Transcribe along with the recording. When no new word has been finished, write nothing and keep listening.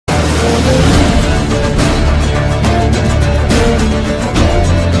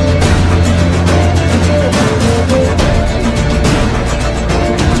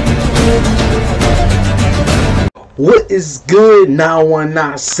What is good,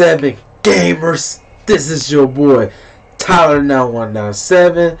 9197 gamers? This is your boy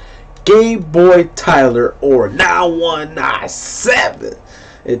Tyler9197, Game Boy Tyler, or 9197.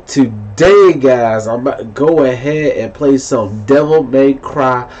 And today, guys, I'm about to go ahead and play some Devil May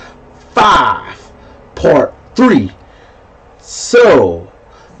Cry 5 Part 3. So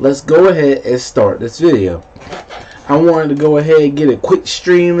let's go ahead and start this video. I wanted to go ahead and get a quick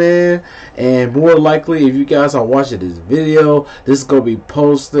stream in, and more likely, if you guys are watching this video, this is going to be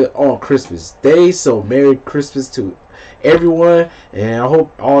posted on Christmas Day. So Merry Christmas to everyone, and I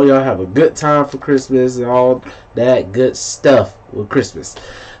hope all y'all have a good time for Christmas and all that good stuff with Christmas.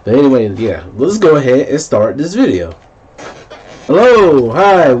 But anyway, yeah, let's go ahead and start this video. Hello,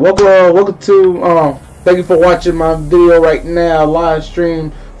 hi, welcome to thank you for watching my video right now, live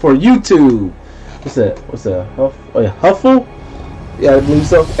stream for YouTube. What's that? What's that? Oh, yeah, Huffle? Yeah, I believe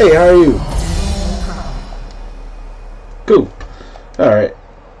so. Hey, how are you? Cool. Alright.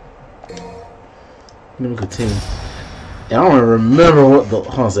 Let me continue. Yeah, I don't remember what the...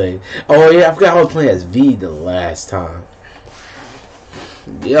 Hold on, say. Oh, yeah, I forgot I was playing as V the last time.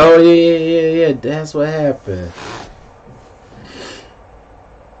 Oh, yeah. That's what happened.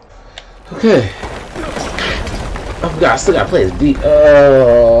 Okay. I forgot, I still gotta play as V.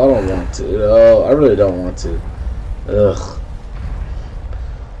 Oh, I don't want to. Oh, I really don't want to. Ugh.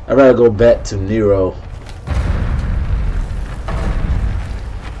 I'd rather go back to Nero.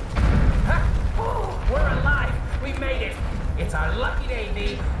 Oh, we're alive. We made it. It's our lucky day,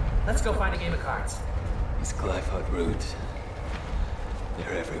 V. Let's go find a game of cards. These glyphosate roots,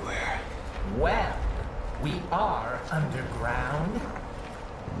 they're everywhere. Well, we are underground.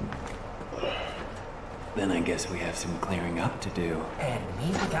 Then I guess we have some clearing up to do. And me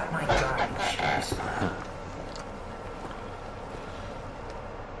without my garbage.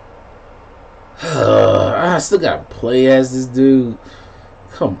 I still gotta play as this dude.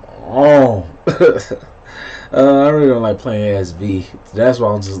 Come on. I really don't like playing as V. That's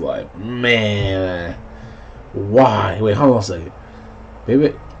why I'm just like, man, why? Wait, hold on a second.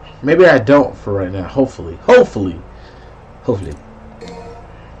 Maybe I don't for right now. Hopefully.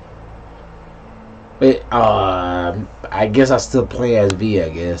 Wait, I guess I still play as V, I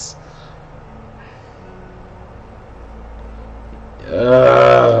guess.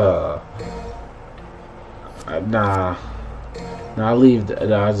 Nah, I leave.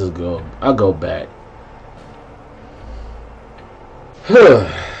 Nah, I just go. I'll go back.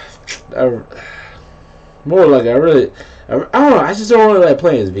 More like I don't know. I just don't really like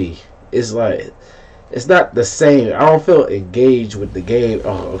playing as V. It's like it's not the same. I don't feel engaged with the game.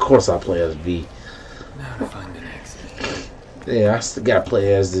 Oh, of course I play as V. Now to find an exit. Yeah, I still gotta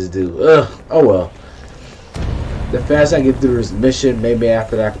play as this dude. Oh well. The faster I get through this mission, maybe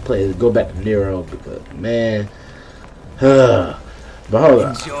after that I can go back to Nero, because man. But hold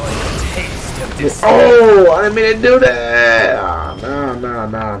on. Enjoy the taste of this. Oh, I didn't mean to do that. Oh,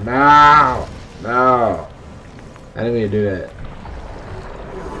 no. I didn't mean to do that.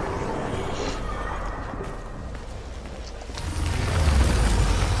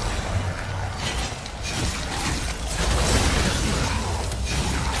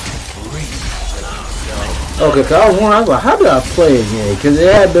 Okay, cause I was like, how do I play again? Cause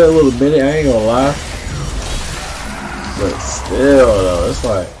it had been a little minute, I ain't gonna lie. But still though, it's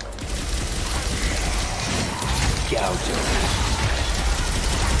like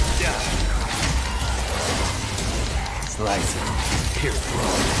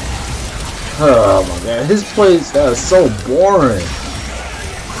oh my god, his plays is so boring.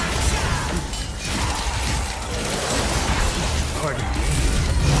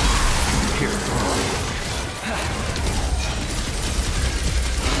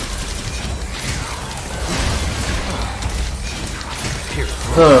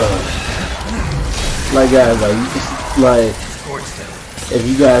 Like guys, like if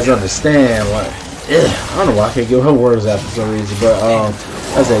you guys understand, like I don't know why I can't get her words out for some reason, but I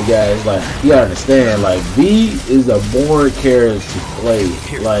say guys, like you gotta understand, like V is a boring character to play.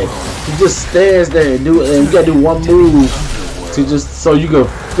 Like he just stands there and do it, and you gotta do one move to just so you can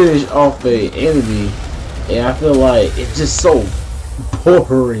finish off a enemy, and I feel like it's just so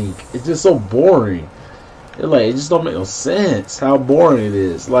boring. It's just so boring. Like it just don't make no sense how boring it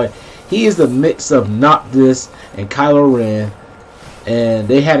is. Like he is the mix of Noctis and Kylo Ren, and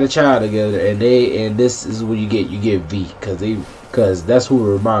they had a child together, and this is what you get V, because that's who it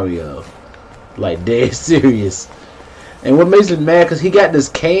remind me of. Like dead serious. And what makes me mad, because he got this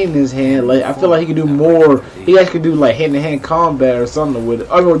cane in his hand. Like I feel like he could do more. He actually could do like hand-to-hand combat or something with it,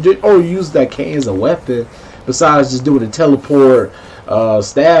 or use that cane as a weapon. Besides just doing the teleport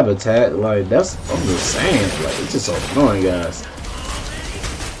stab attack. Like that's, I'm just saying, like it's just so annoying, guys.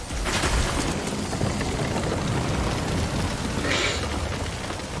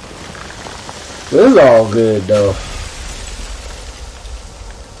 But it's all good though.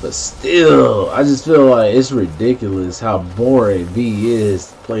 But still, I just feel like it's ridiculous how boring V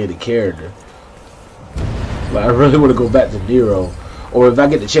is playing the character. Like I really want to go back to Nero, or if I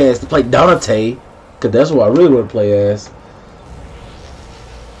get the chance to play Dante, cause that's what I really want to play as.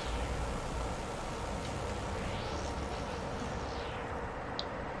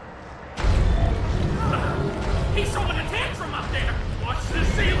 He's throwing a tantrum up there. Watch the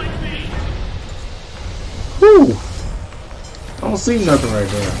ceiling, V. Whew. I don't see nothing right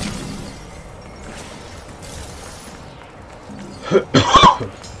there.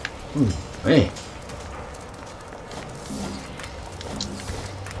 Man.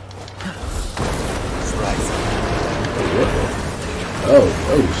 Oh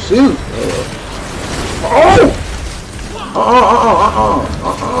shoot!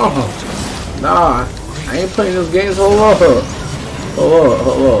 Nah, I ain't playing those games. Hold up.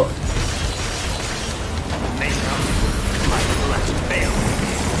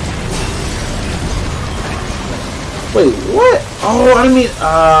 Wait, what? Oh, I mean,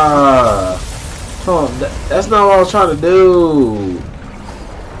 hold on, that's not what I was trying to do.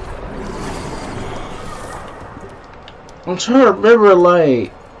 I'm trying to remember,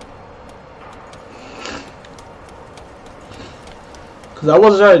 like, cause I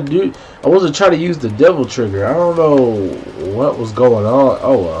wasn't trying to use the devil trigger. I don't know what was going on.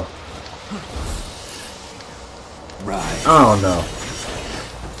 Oh well. Right. I don't know.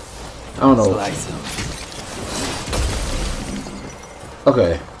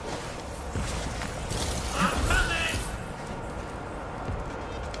 Okay.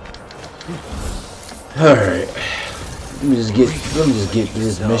 All right. Let me just get through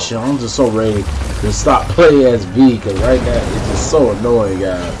this mission. I'm just so ready to stop playing as V, because right now it's just so annoying,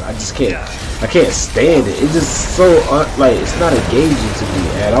 guys. I can't stand it. It's just so like it's not engaging to me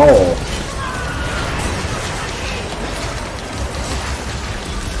at all.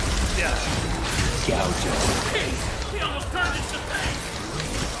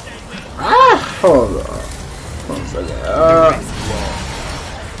 Hold on. Hold on a second.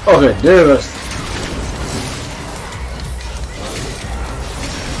 Okay, there it is.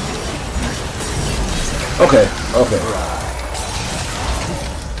 Okay.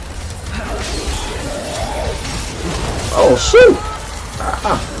 Oh shoot!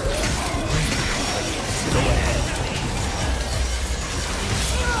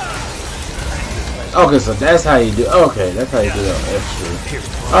 Okay, so that's how you do. Okay, that's how you do that extra.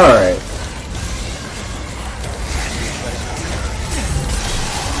 All right.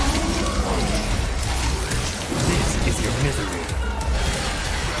 This is your misery.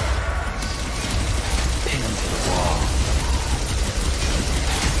 Pin him to the wall.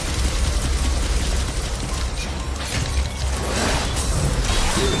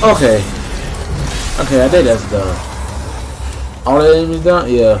 Okay, I think that's done. All the enemies done?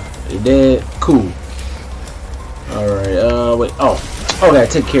 Yeah, they did. Cool. Alright, wait. Oh, okay,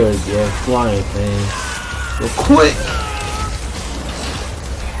 take care of the flying thing real quick.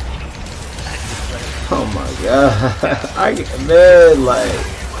 Oh my god.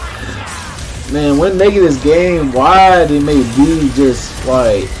 Man, when they get this game, why they make V just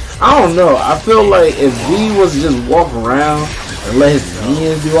like, I don't know. I feel like if V was to just walk around and let his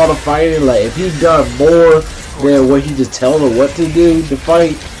minions do all the fighting, like if he done more than what he just tell them what to do to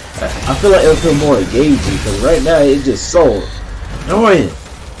fight, I feel like it'll feel more engaging, because right now it's just so annoying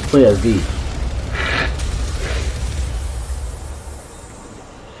to play as V.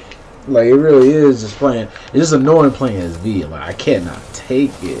 Like it really is just playing. It's just annoying playing as V. Like I cannot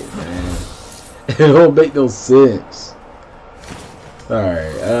take it, man. It don't make no sense.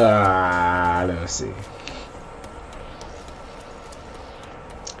 Alright, let's see.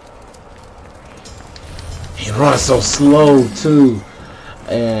 He runs so slow too,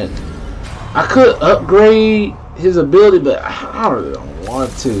 and I could upgrade his ability, but I really don't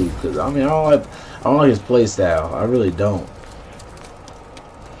want to, because I mean I don't like his play style. I really don't.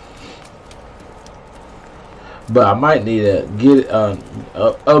 But I might need to get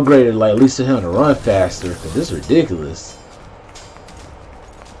upgraded, like at least to him to run faster, because this is ridiculous.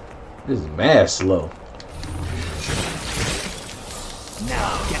 This is mad slow.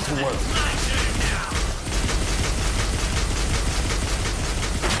 Now get to work.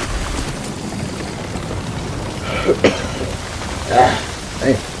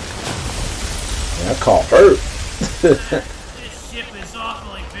 Dang. I call hurt. This ship is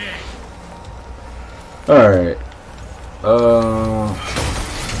awfully big. Alright. Go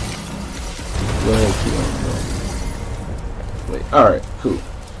ahead, keep on going. Wait, alright, cool.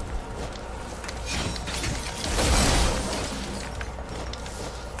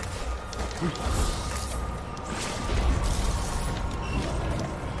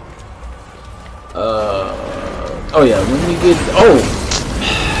 Oh yeah, let me get,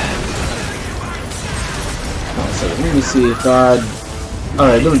 so let me see if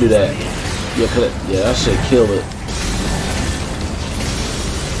alright, let me do that. Yeah, I should kill it.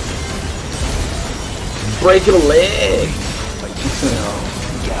 Break a leg!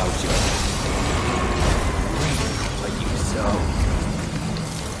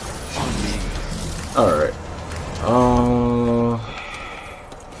 Alright.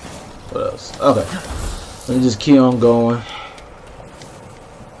 What else? Okay. Let me just keep on going.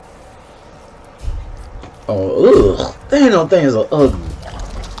 Oh, ugh. There ain't no things are ugly.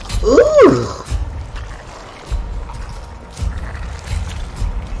 Ugh.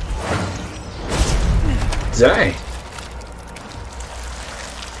 Dang.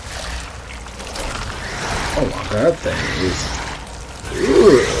 Oh my god, that thing is.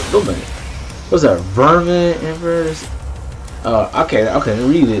 Ugh. Look at it. What's that? Vermin inverse? I can't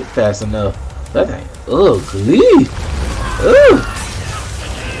read it fast enough. That thing ugly. Ugh.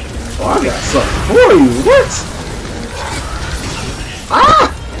 Oh, I got something for you. What? Ah!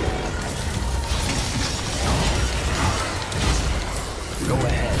 Go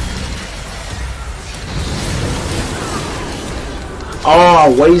ahead. Oh, I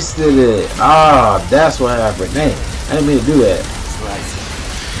wasted it. Ah, that's what happened. Dang, I didn't mean to do that.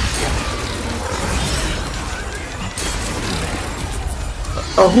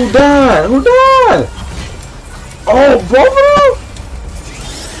 Oh, who died? Who died? Oh, both of them?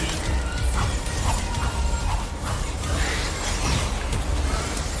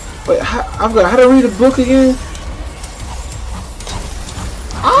 Wait, how to read a book again?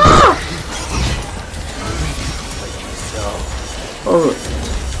 Ah! Oh,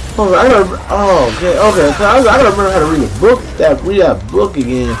 I gotta. Oh, okay. So I gotta remember how to read a book. Read that book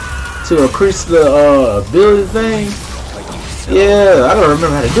again to increase the ability thing. Yeah, I gotta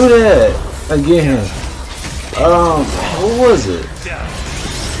remember how to do that again. What was it?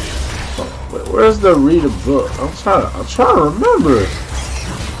 Wait, where's the read a book? I'm trying to remember.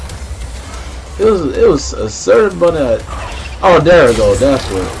 It was a certain button. Oh, there we go. That's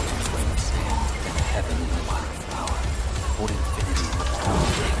what.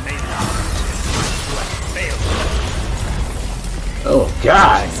 Oh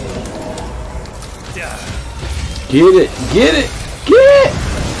God! Get it!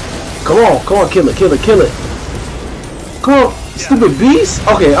 Come on, kill it! Come on, stupid beast!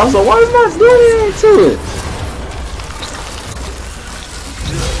 Okay, I was like, why is not doing anything to it?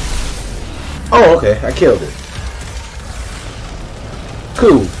 Oh, okay, I killed it.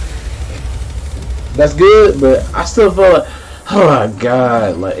 Cool. That's good, but I still feel like, oh my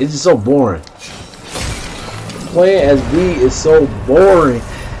God, like it's just so boring. Playing as B is so boring.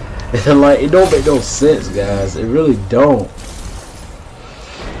 Like it don't make no sense, guys. It really don't.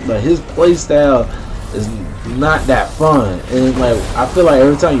 Like his play style is not that fun, and like I feel like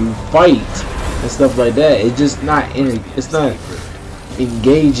every time you fight and stuff like that, it's just not it's not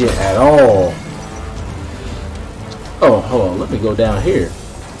engaging at all. Oh, hold on. Let me go down here.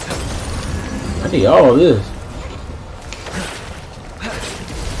 I need all of this.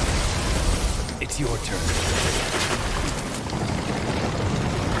 It's your turn.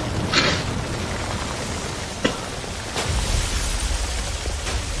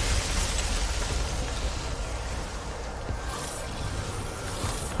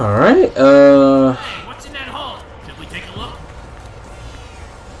 All right. What's in that hole? Should we take a look?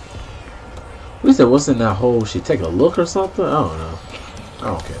 We said, "What's in that hole?" Should take a look or something. I don't know. I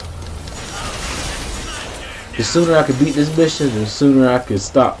don't care. The sooner I can beat this mission, the sooner I can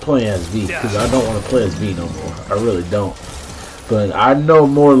stop playing as V. Because I don't want to play as V no more. I really don't. But I know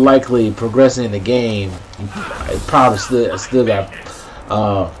more likely progressing in the game, it probably still got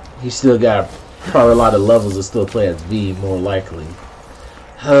he still got probably a lot of levels to still play as V more likely.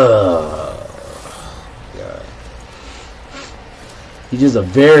 Oh, God. He's just a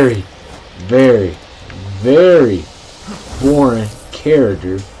very, very, very boring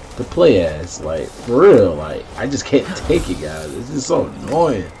character to play as. Like, for real. Like, I just can't take it, guys. It's just so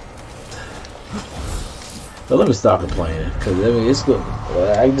annoying. But let me stop playing it, because I mean it's good.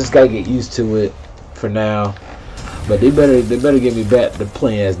 I just gotta get used to it for now. But they better get me back to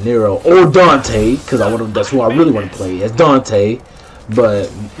playing as Nero or Dante, because that's who I really want to play as, Dante. But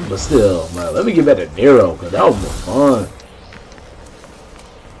still, man, let me get back to Nero, because that was more fun.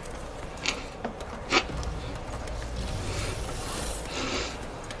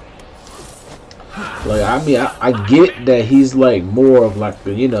 Like, I mean, I get that he's like more of like,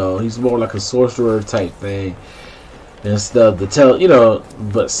 you know, he's more like a sorcerer type thing and stuff to tell, you know,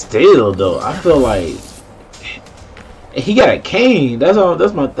 but still though, I feel like he got a cane. That's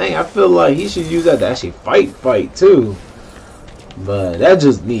my thing. I feel like he should use that to actually fight too. But that's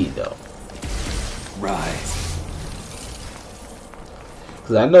just me though. Rise.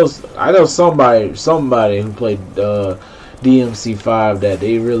 Cause I know somebody who played DMC5 that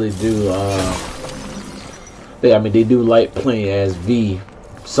they really do. I mean, they do like playing as V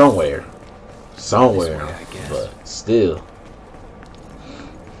somewhere, but still.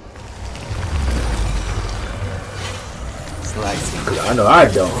 Cause I know I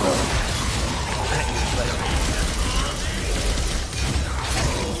don't know.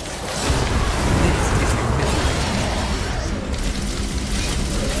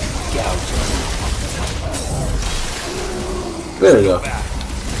 There we go.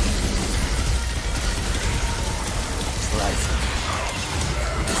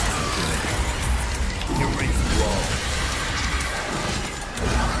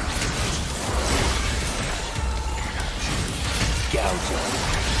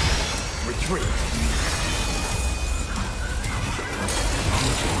 Retreat.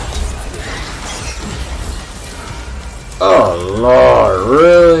 Oh Lord,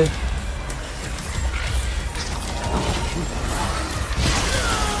 really?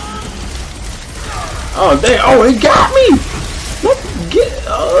 Oh damn! Oh, it got me. What? Get?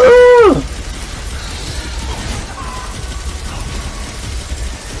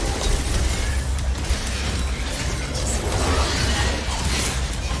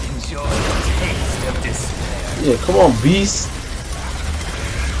 Enjoy the taste of despair. Yeah, come on, beast.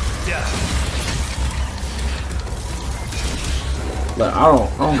 Like I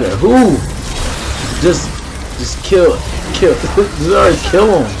don't care who. Just kill. Just already kill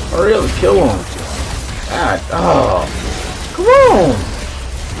him. Hurry up, kill him. God, oh, come on.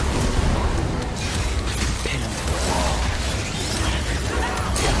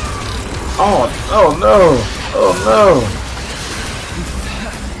 Oh no. Oh no.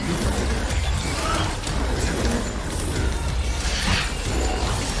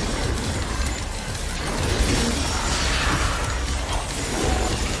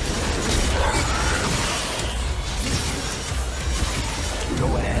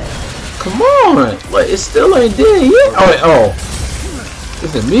 Come on! Like, it still ain't dead yet? Oh, wait, oh.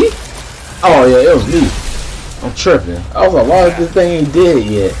 Is it me? Oh, yeah, it was me. I'm tripping. I was like, why is this thing ain't dead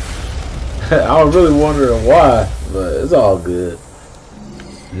yet? I was really wondering why, but it's all good.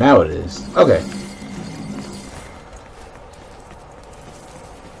 Now it is. Okay.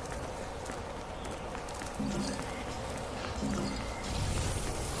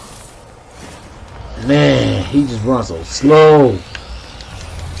 Man, he just runs so slow.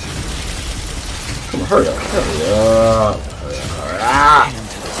 Come on, hurry up, hurry up. Ah.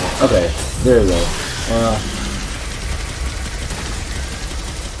 Okay, there we go.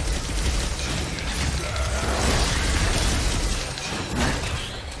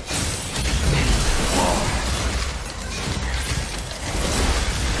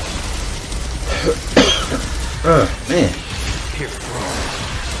 Man.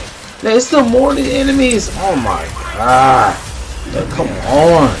 There's still more than enemies. Oh my god. Come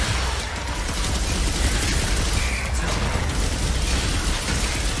on.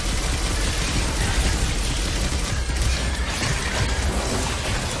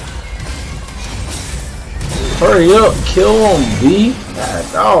 Hurry up, kill him, B.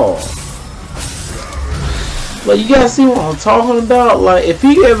 God, dog. Like, you guys see what I'm talking about? Like, if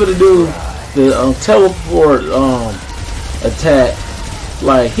he able to do the teleport attack,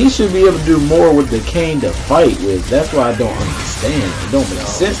 like, he should be able to do more with the cane to fight with. That's why I don't understand. It don't make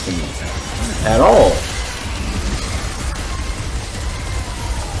sense to me at all.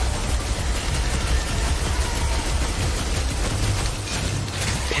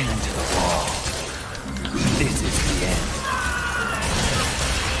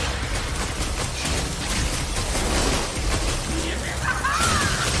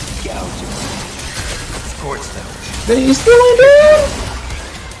 Then you still ain't dead?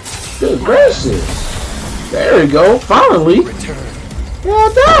 Good gracious. There we go. Finally. Yeah,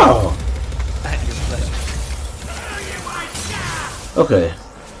 dog. At your pleasure. Okay.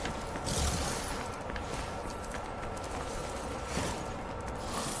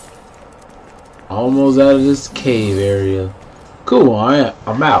 Almost out of this cave area. Cool.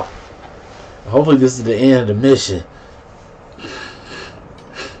 I'm out. Hopefully this is the end of the mission.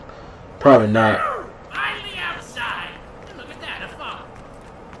 Probably not.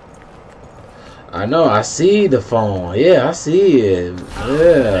 I know, I see the phone. Yeah, I see it.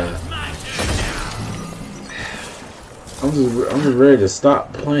 Yeah. I'm just ready to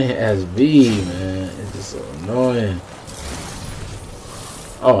stop playing as V, man. It's just so annoying.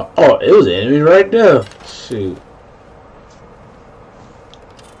 Oh, it was an enemy right there. Shoot.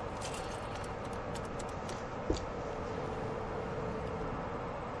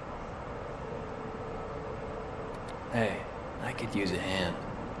 Hey, I could use a hand.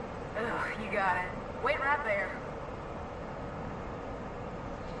 Ugh, you got it. Wait right there.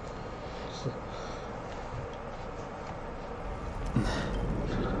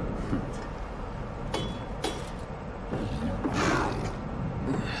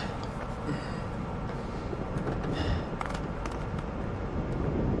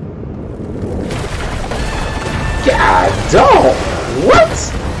 God, dog. What?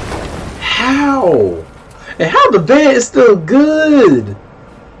 How? And how the band is still good?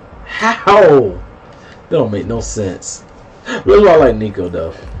 How? That don't make no sense. That's why I like Nico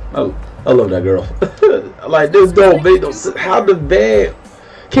though. I love that girl. Like, this don't make no sense. How the band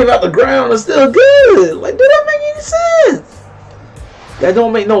came out the ground and still good? Like, did that make any sense? That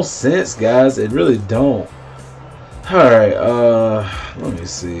don't make no sense, guys. It really don't. Alright, let me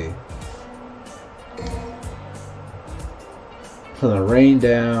see. Gonna rain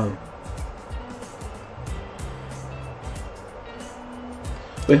down.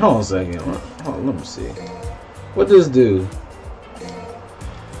 Wait, hold on a second. Hold on, let me see. What does this do?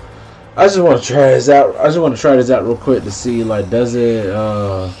 I just want to try this out. I just want to try this out real quick to see, like, does it,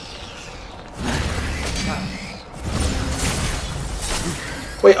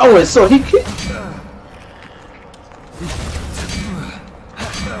 Wait, oh wait, so he can...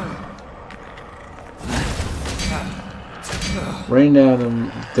 Rain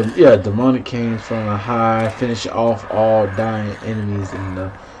down the demonic canes from a high, finish off all dying enemies in the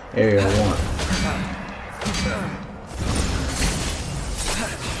area 1.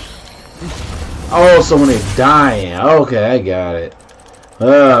 Oh, so when they're dying, okay, I got it.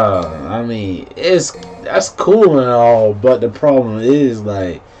 I mean, that's cool and all, but the problem is,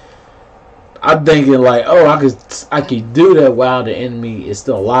 like, I'm thinking like, oh, I could do that while the enemy is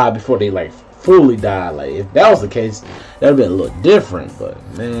still alive before they like fully die. Like, if that was the case, that'd been a little different. But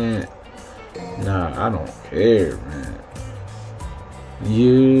man, nah, I don't care, man.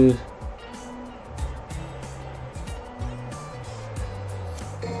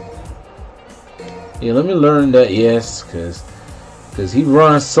 Yeah, let me learn that, yes, cause he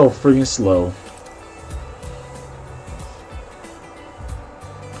runs so freaking slow.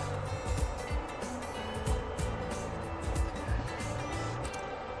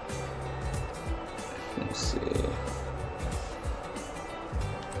 Let's see.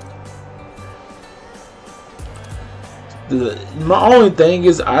 My only thing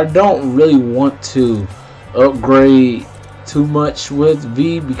is I don't really want to upgrade too much with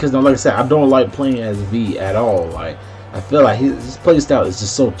V, because like I said, I don't like playing as V at all. Like, I feel like his playstyle is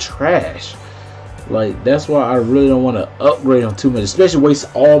just so trash. Like, that's why I really don't want to upgrade him too much, especially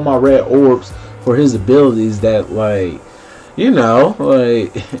waste all my red orbs for his abilities that, like, you know,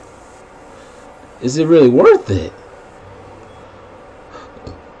 like, is it really worth it?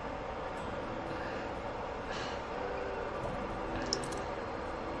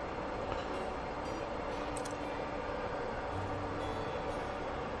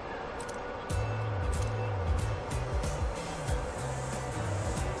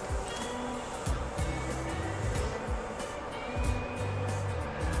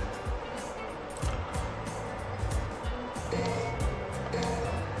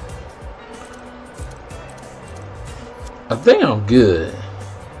 I think I'm good.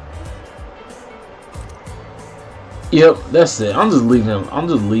 Yep, that's it. I'm just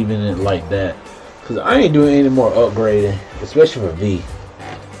leaving it like that, cause I ain't doing any more upgrading, especially for V.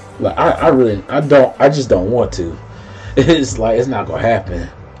 Like, I just don't want to. It's like, it's not gonna happen.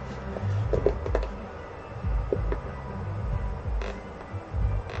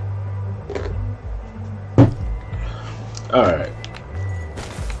 Alright.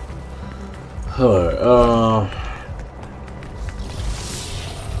 Alright,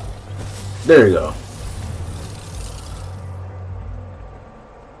 there you go.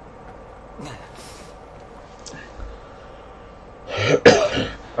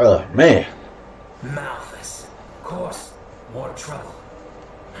 Oh, man. Malthus. Of course. More trouble.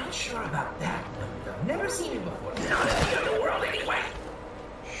 Not sure about that. I've never seen him before. Not in the underworld anyway.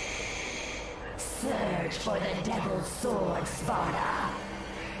 Search for the devil's sword, Sparta.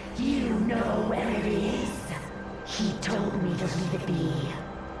 You know where it is. He told me to leave it be.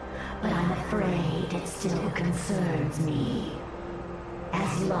 But I'm afraid it still concerns me.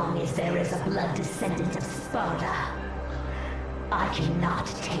 As long as there is a blood descendant of Sparta, I cannot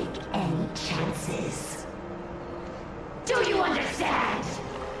take any chances. understand?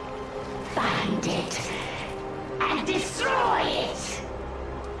 Find it and destroy it.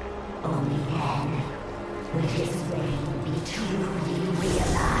 Only then will his reign be truly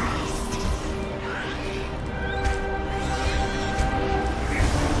realized.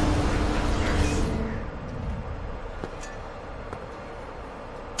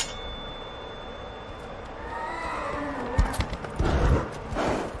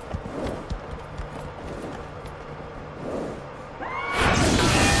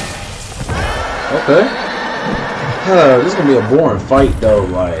 Okay. This is gonna be a boring fight though.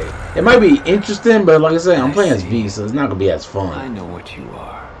 Like, it might be interesting, but like I said, I'm playing as V, so it's not gonna be as fun. I know what you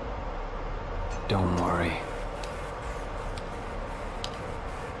are. Don't worry.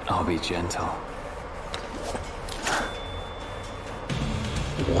 I'll be gentle.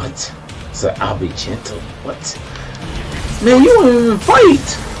 What? So I'll be gentle. What? Man, you don't even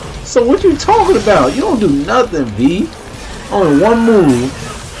fight. So what you talking about? You don't do nothing, V. Only one move,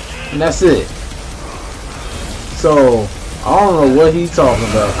 and that's it. So I don't know what he's talking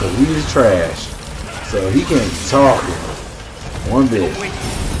about because he's trash. So he can't talk one bit.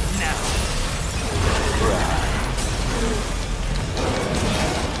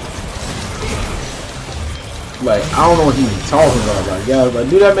 Like, I don't know what he's talking about. Like, yeah, but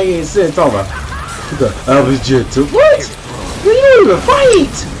do that make any sense? Talking about I was gentle. What? You didn't even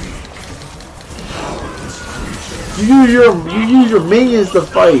fight. You use your minions to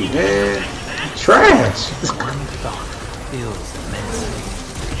fight, man. Trash.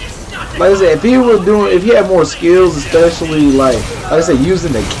 Like I said, if he was doing, if he had more skills, especially like I said,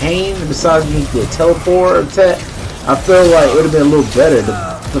 using the cane besides using the teleport attack, I feel like it would have been a little better.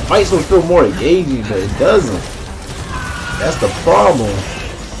 The fights would feel more engaging, but it doesn't. That's the problem.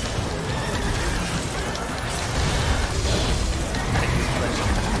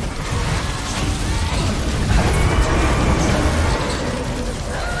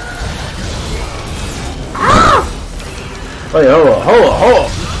 Wait, hold on.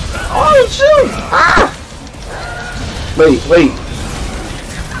 Oh, shoot! Ah! Wait.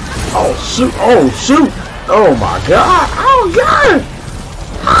 Oh, shoot! Oh, my God! Oh, God!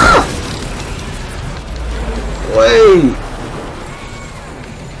 Ah! Wait!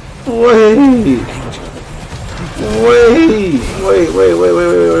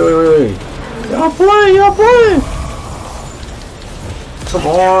 Y'all playing!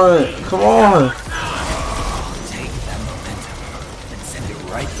 Come on!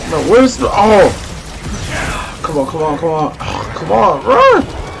 No, where's the come on, run!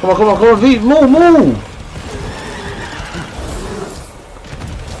 Come on, V, move!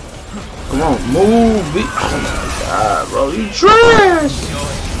 Come on, move, V. Oh my God, bro, you trash!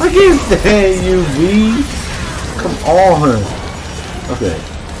 I can't stand you, V. Come on. Okay.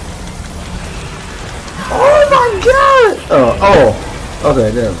 Oh my God! Okay,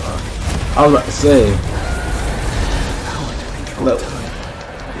 never mind. I was about to say.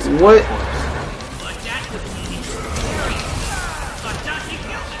 What? A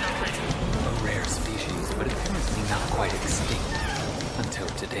rare species, but apparently not quite extinct. Until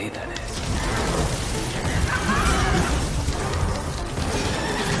today, that is.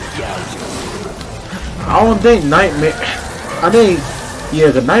 I don't think Nightmare. Yeah,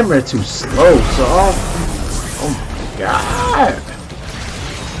 the Nightmare too slow. So, oh my God.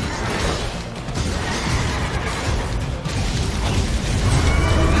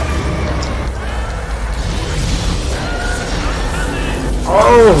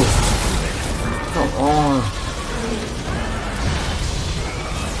 Oh, come on.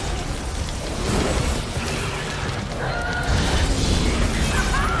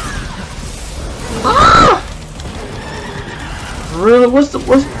 Ah! Really? What's the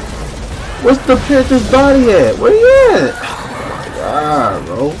Panther's body at? Where he at? Oh my God,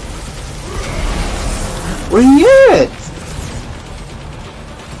 bro. Where he at?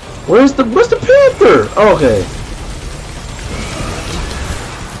 What's the Panther? Oh, okay.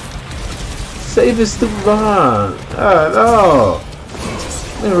 Save his stupid behind. No.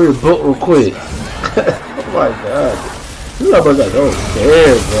 Let me read a book real quick. Oh my God. This is about like, oh,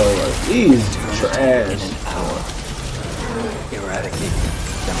 there, bro. Like, he's trash. Eradicate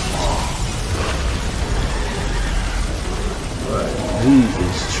them all. Like, he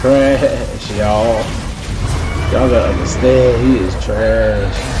is trash, y'all. Y'all gotta understand, he is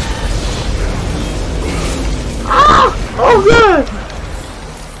trash. Ah! Oh God!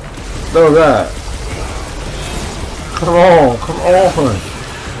 Oh God. Come on.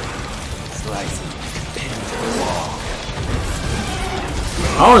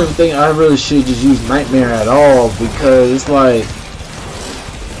 I don't even think I really should just use Nightmare at all because it's like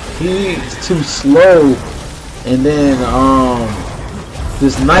he's too slow, and then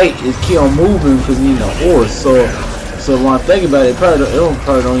this knight is keep on moving because he need a horse. So when I think about it, it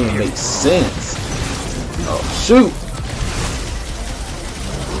probably don't even make sense. Oh shoot!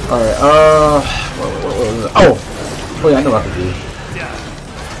 All right. Oh, wait, I know what I can do.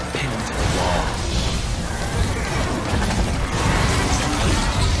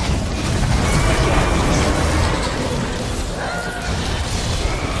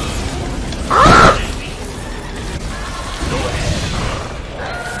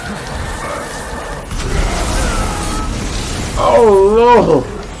 Oh Lord!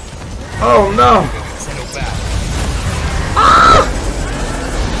 Oh no! Ah!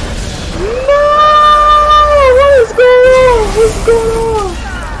 No! What is going on? What's going on?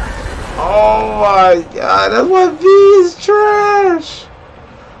 Oh my God! That's why V is trash.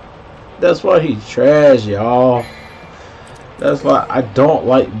 That's why he's trash, y'all. That's why I don't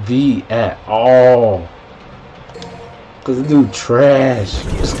like V at all. Cause the dude trash.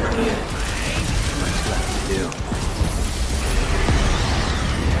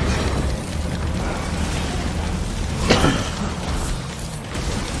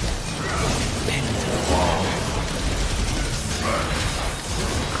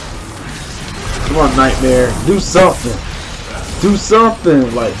 Come on, Nightmare. Do something. Do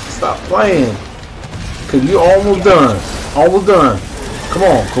something. Like, stop playing. Cause you almost done. Almost done. Come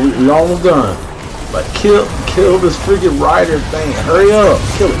on, cause we almost done. Like, kill this freaking rider thing. Hurry up.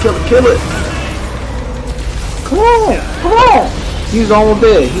 Kill it, kill it, kill it. Come on. Come on. He's almost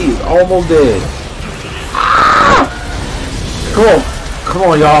dead. He is almost dead. Ah! Come on. Come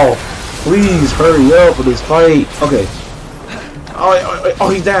on, y'all. Please hurry up with this fight. Okay. Oh,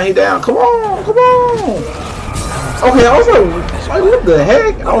 he's down, he's down. Come on, come on. Okay, I was like, what the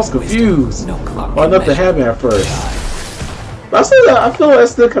heck? I was confused. Why nothing happened at first? But I feel like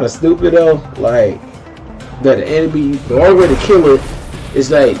that's still kind of stupid though. Like, that the enemy, the only way to kill it is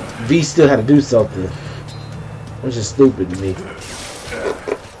like V still had to do something. Which is stupid to me.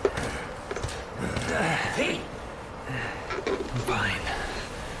 Fine.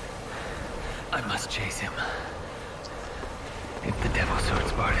 I must chase him. If the Devil Sword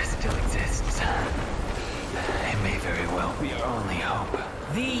Sparta still exists, it may very well be our only hope.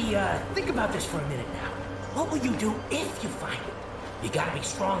 Think about this for a minute now. What will you do if you find it? You gotta be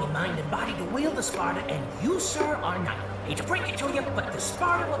strong in mind and body to wield the Sparta, and you, sir, are not. Hate to break it to you, but the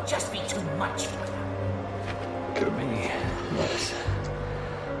Sparta will just be too much for you. Could be, yes.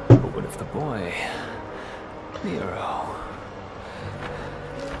 But what if the boy, Nero,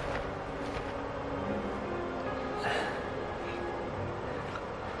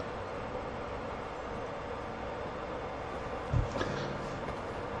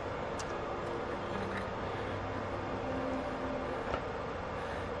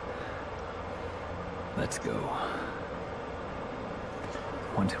 let's go.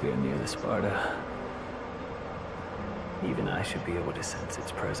 Once we are near the Sparta, even I should be able to sense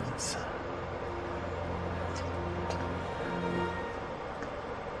its presence.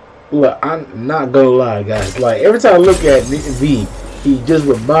 Look, I'm not gonna lie, guys. Like, every time I look at V, he just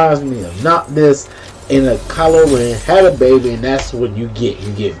reminds me of not this in a Kylo Ren had a baby, and that's what you get.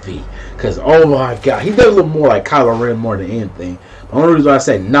 You get V. Because, oh my God, he does look more like Kylo Ren more than anything. The only reason I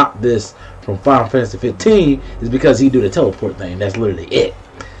say not this from Final Fantasy 15 is because he do the teleport thing. That's literally it.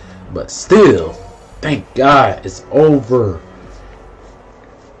 But still, thank God it's over.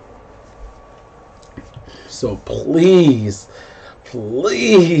 So please,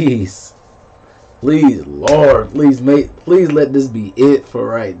 please, please, Lord, please let this be it for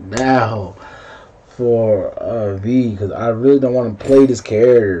right now for V, because I really don't want to play this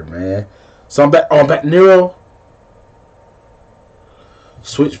character, man. So I'm back. Oh, I'm back to Nero.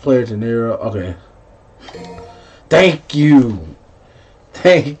 Switch player to Nero. Okay. Thank you.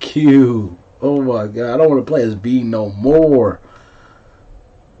 Thank you. Oh my God. I don't want to play as B no more.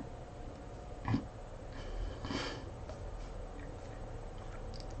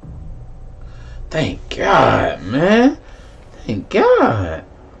 Thank God, man. Thank God.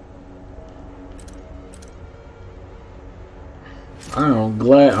 I'm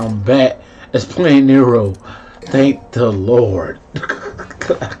glad I'm back as playing Nero. Thank the Lord.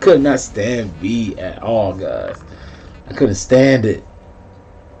 I could not stand V at all, guys. I couldn't stand it.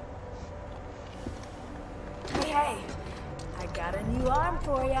 Hey, I got a new arm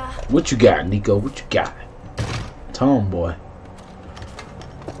for ya. What you got, Nico? What you got? Tomboy.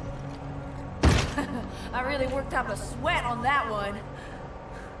 I really worked up a sweat on that one.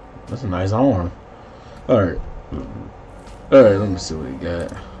 That's a nice arm. Alright. Alright, let me see what you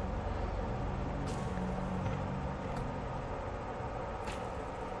got.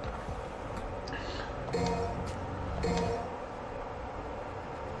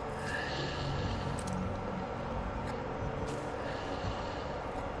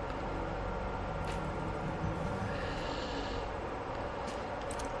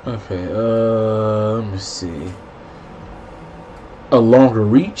 Okay, let me see. A longer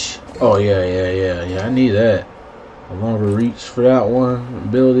reach? Oh yeah. I need that. A longer reach for that one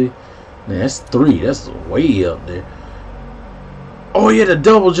ability. Man, that's 3. That's way up there. Oh yeah, the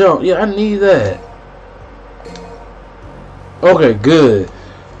double jump. Yeah, I need that. Okay, good.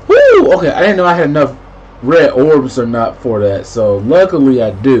 Woo! Okay, I didn't know I had enough red orbs or not for that. So luckily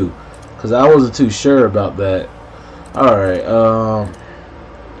I do, because I wasn't too sure about that. All right.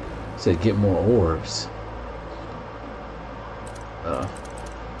 Said get more orbs.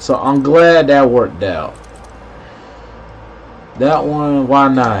 So I'm glad that worked out. That one, why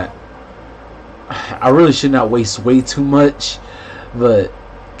not? I really should not waste way too much, but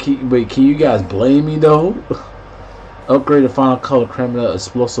can you guys blame me though? Upgrade the final color criminal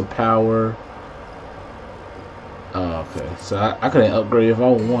explosive power. Oh, okay, so I could upgrade if I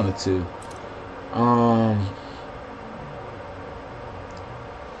wanted to.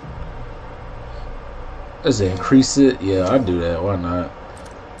 Let's increase it. Yeah, I'll do that. Why not?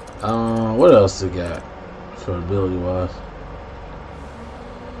 What else we got for ability wise?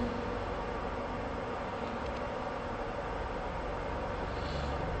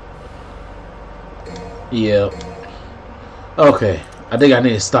 Yep. Okay, I think I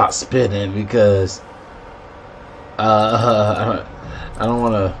need to stop spinning because I don't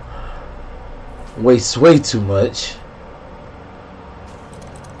want to waste way too much.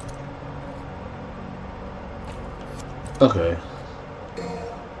 Okay.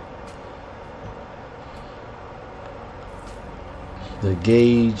 The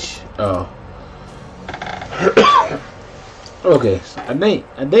gauge. Oh. Okay. I think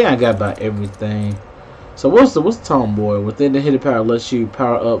I got about everything. So what's Tomboy? Within the hidden power lets you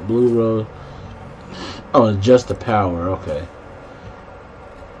power up Blue Rose. Oh, adjust the power. Okay.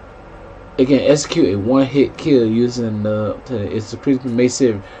 It can execute a one-hit kill using its increasement may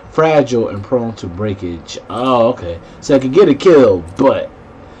seem fragile and prone to breakage. Oh, okay. So I can get a kill, but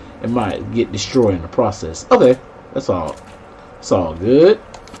it might get destroyed in the process. Okay, that's all. It's all good.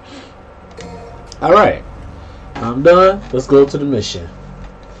 All right, I'm done. Let's go to the mission.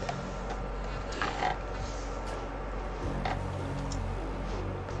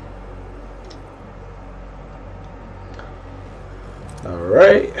 All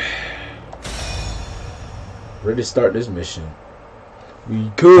right. Ready to start this mission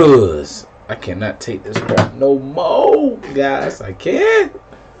because I cannot take this crap no more, guys. I can't.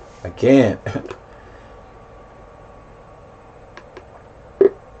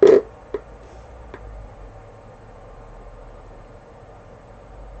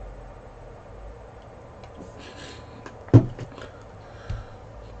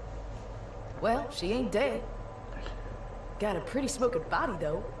 Well, she ain't dead. Got a pretty smoking body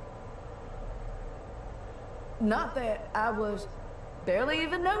though. Not that I was barely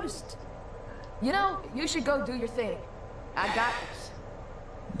even noticed. You know, you should go do your thing. I got this.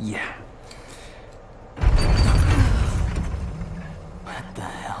 Yeah. What the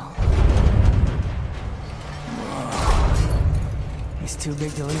hell? Whoa. He's too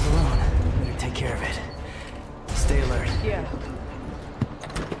big to leave alone. Better take care of it. Stay alert. Yeah.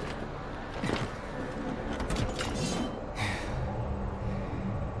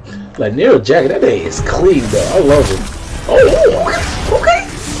 Like Nero Jacket, that day is clean though. I love it. Oh, okay.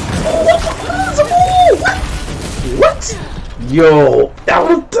 What? Yo, that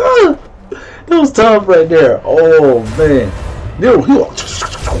was tough. That was tough right there. Oh man, Nero, he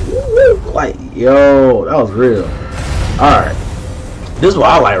was like, yo, that was real. All right, this is what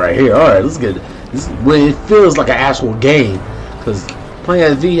I like right here. All right, let's get it. This is when it feels like an actual game. Cause playing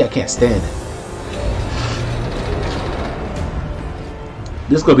as V, I can't stand it.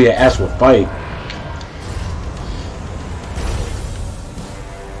 This is gonna be an actual fight.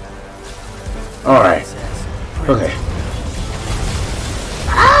 All right. Okay.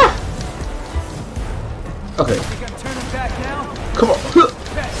 Ah! Okay. Come on.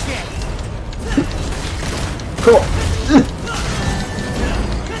 Come on.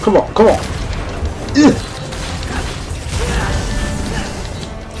 Come on. Come on.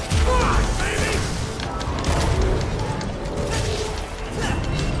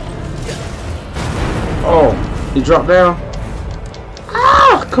 Oh, he dropped down.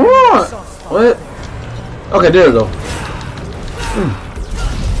 Ah, come on. What? Okay, there we go.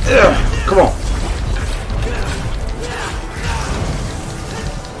 Come on.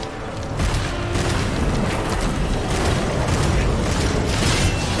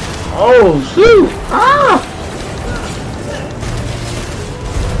 Oh, shoot. Ah.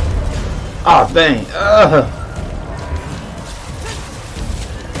 Oh, dang.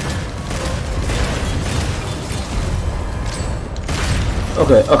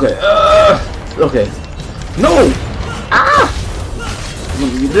 Okay, okay, okay. No! Ah!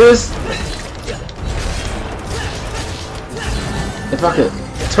 Let me do this. If I could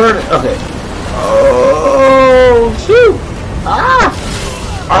turn it, okay. Oh, shoot! Ah!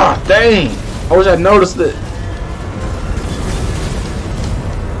 Ah, dang! I wish I noticed it.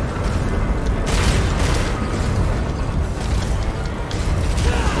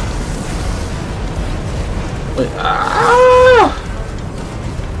 Wait, ah!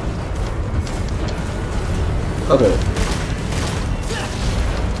 Okay.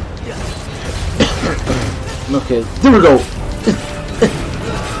 Okay, there we go.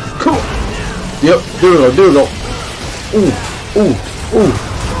 Cool. Yep, there we go, there we go. Ooh, ooh, ooh.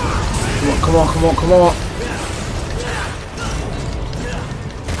 Come on, come on, come on.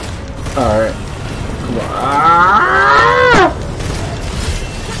 Alright. Come on. Ah!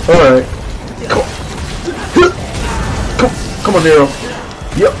 Alright. Come on, Nero.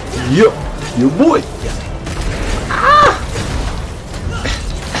 Yep, yep. You boy. Ah!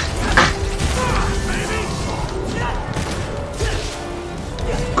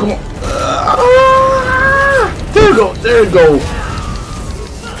 Come on. There you go. There you go.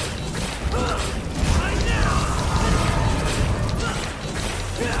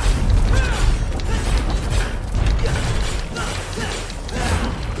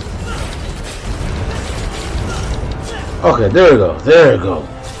 Okay, there we go. There we go.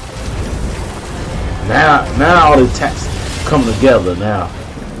 Now all the attacks come together now.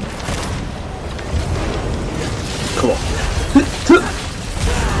 Come on.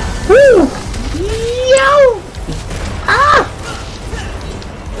 Woo! Yo! Ah!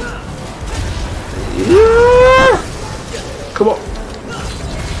 Yeah! Come on.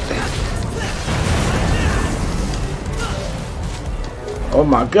 Oh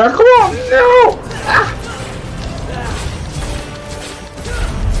my God! Come on! No! Ah!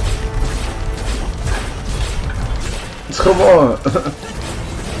 Come on.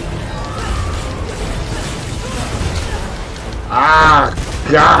 Ah,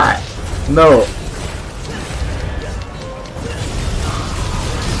 God. No.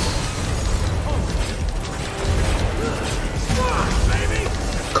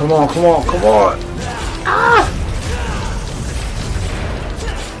 Come on, come on, come on. Ah.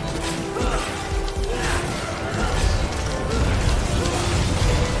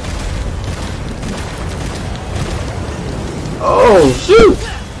 Oh, shoot!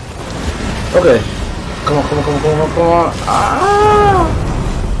 Okay. Come on, come on, come on, come on, come on. Ah!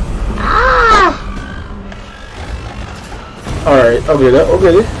 Ah! Alright, okay,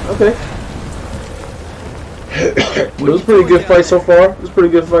 okay. It was a pretty good fight so far. It was a pretty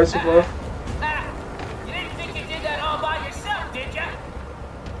good fight so far. You didn't think you did that all by yourself, did ya?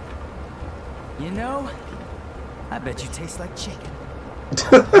 You know, I bet you taste like chicken.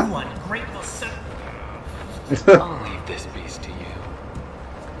 You ungrateful son. I'll leave this beast to you.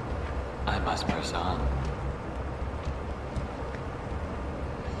 I must press on.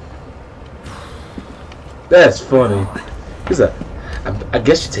 That's funny. Who's that? I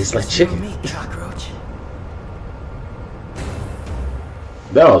guess you taste like chicken. Me, cockroach.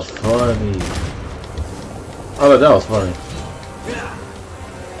 That was funny. Oh, that was funny.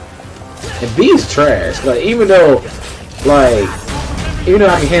 And B is trash. Like, even though I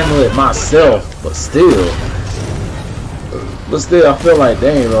can handle it myself, but still, I feel like,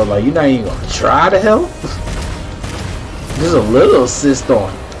 dang, bro, like, you're not even gonna try to help. Just a little assist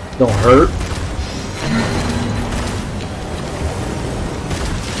don't hurt.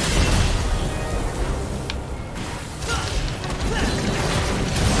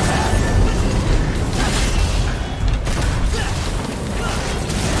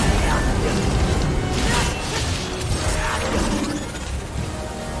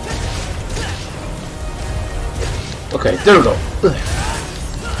 Okay, there we go.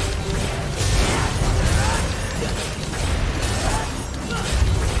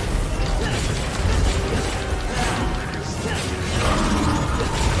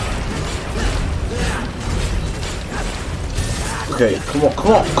 Okay, come on,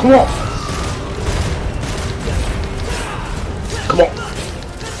 come on, come on. Come on.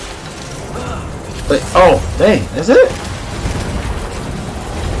 Wait, oh, dang, that's it?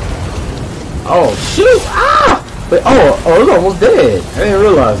 Oh, shoot! Ah! Wait, oh, it's almost dead. I didn't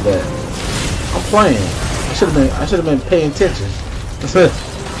realize that. I'm playing. I should have been paying attention.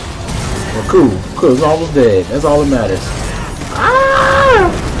 Well, cool, it's almost dead. That's all that matters.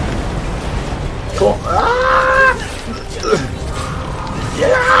 Ah! Come on. Ah!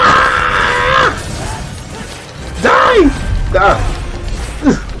 Yeah! Die! Die!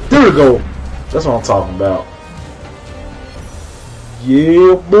 There we go. That's what I'm talking about.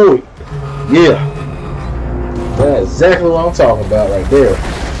 Yeah, boy. Yeah. That's exactly what I'm talking about right there.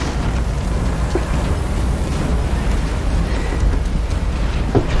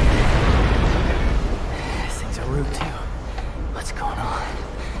 This thing's a root too. What's going on?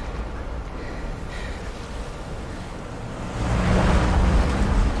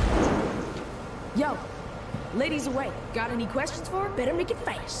 Yo, ladies away. Got any questions for her? Better make it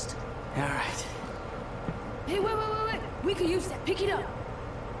fast. All right. Hey, wait. We could use that. Pick it up.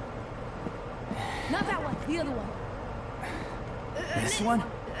 Not that one. The other one. This one?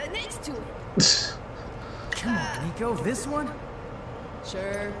 Next to it. Come on, Nico. This one?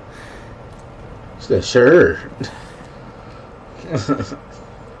 Sure. She said, sure.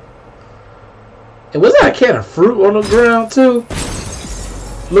 And was that a can of fruit on the ground too?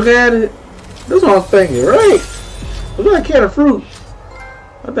 Look at it. That's what I'm thinking, right? Was that a can of fruit?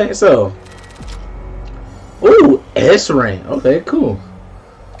 I think so. Ooh, S-ring. Okay, cool.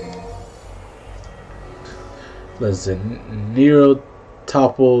 Listen, Nero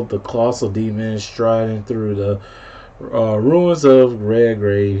toppled the colossal demon, striding through the ruins of Red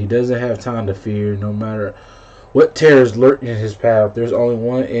Grave. He doesn't have time to fear, no matter what terrors lurk in his path. There's only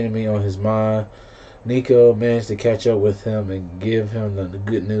one enemy on his mind. Nico managed to catch up with him and give him the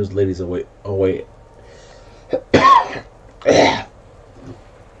good news. Ladies away.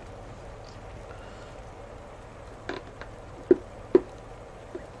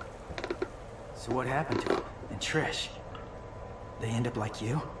 So what happened to him? And Trish? They end up like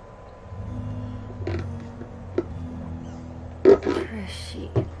you? Trish,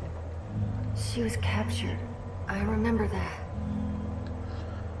 she was captured. I remember that.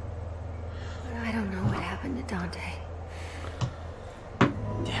 But I don't know what happened to Dante.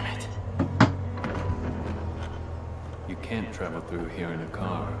 Damn it. You can't travel through here in a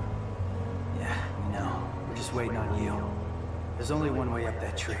car. Yeah, we know. We're just waiting on you. There's only one way up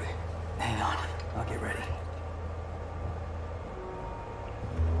that tree. Hang on, I'll get ready.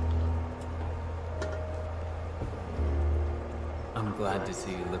 I'm glad to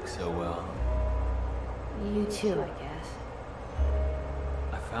see you look so well. You too, I guess.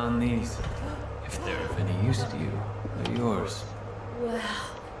 I found these. If they're of any use to you, they're yours. Well,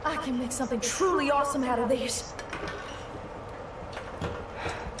 I can make something truly awesome out of these.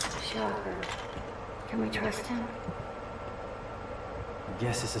 Shocker. Can we trust him? Your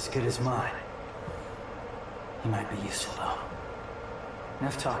guess is as good as mine. He might be useful, though.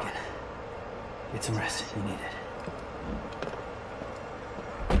 Enough talking. Get some rest. You need it.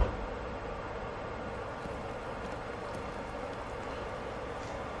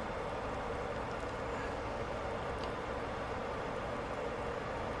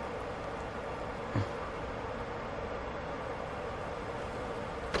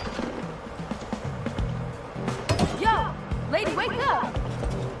 Lady, wake up!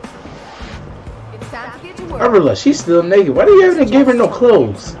 It's time to get to work. I realize she's still naked. Why do you haven't give her no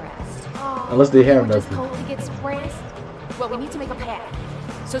clothes? Oh, Unless they have we're just nothing. told to get some rest. Well, we need to make a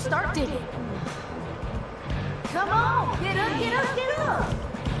path. So start digging. Come on! Get up, get up, get up!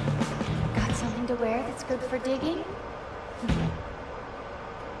 Got something to wear that's good for digging?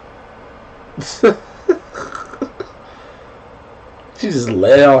 She just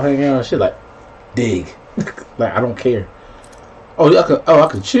let it all hang out. She like, dig. Like, I don't care. Oh, I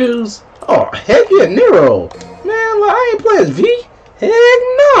could choose. Oh, heck yeah, Nero. Man, like, I ain't playing V. Heck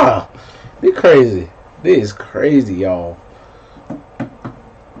nah. Be crazy. This is crazy, y'all.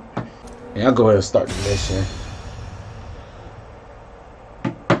 And I'll go ahead and start the mission.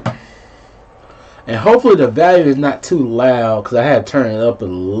 And hopefully the value is not too loud, because I had to turn it up a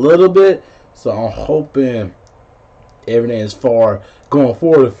little bit. So I'm hoping everything is far going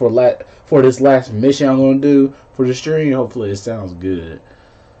forward for this last mission I'm going to do for the stream. Hopefully it sounds good.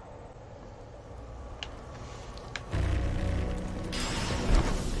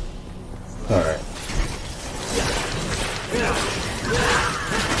 Alright.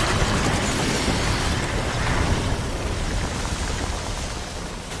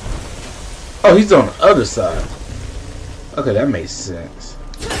 Oh, he's on the other side. Okay, that makes sense.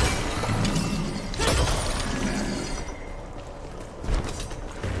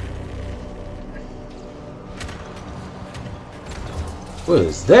 What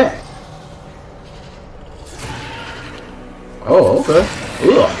is that? Oh, okay.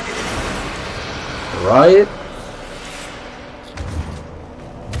 Ugh. Riot.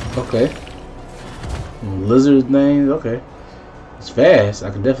 Okay. Lizard names. Okay. It's fast. I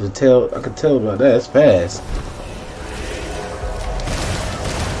can definitely tell. I can tell about that. It's fast.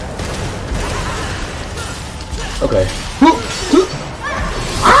 Okay.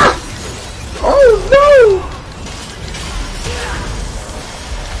 Ah! Oh no!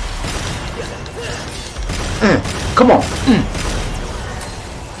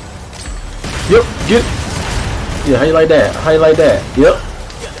 Yep, get. Yeah, how you like that? How you like that? Yep.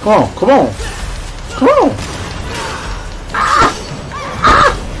 Come on, come on. Come on. Ah!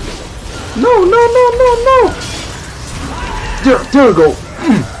 Ah! No, no, no, no, no. There we go.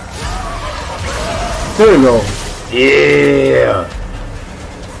 There we go. Yeah.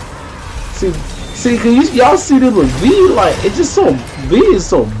 See, can y'all see this with V? Like, it's just so V is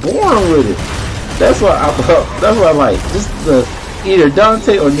so boring with it. That's what I like. Just the either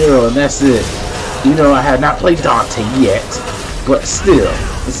Dante or Nero, and that's it. You know, I have not played Dante yet, but still,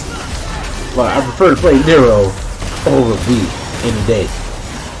 like, I prefer to play Nero over V any day.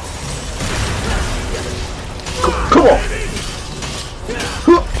 Come on.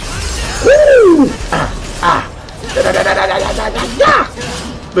 Woo!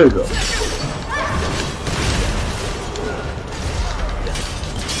 There we go.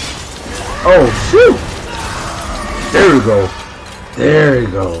 Oh shoot! There we go. There we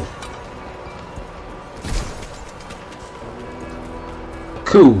go.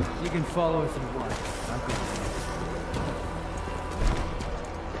 Cool. You can follow if you want.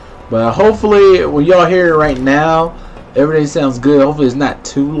 But hopefully, when y'all hear it right now, everything sounds good. Hopefully, it's not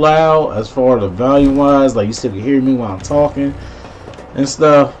too loud as far as the volume wise. Like you still can hear me while I'm talking and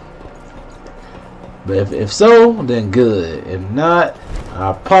stuff. But if so, then good. If not, I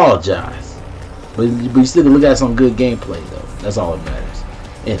apologize. But you still can look at some good gameplay though. That's all that matters.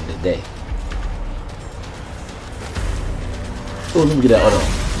 End of the day. Oh, let me get that other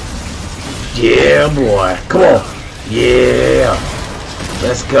one. Yeah, boy. Come on. Yeah.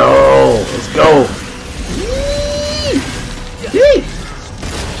 Let's go. Let's go. Yee.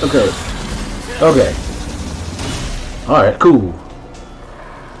 Okay. Okay. Alright, cool.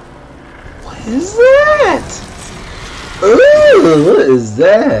 What is that? Ooh, what is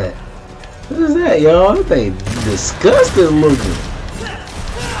that? What is that, y'all? That thing disgusting looking.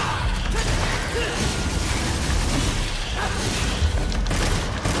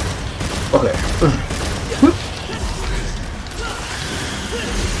 Okay.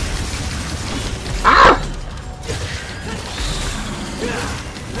 Ah!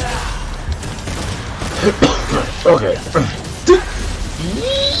 Okay.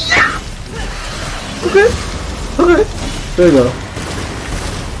 Okay. Okay. There you go.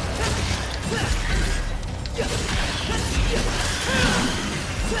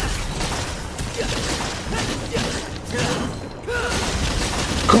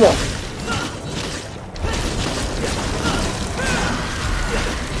 Come on.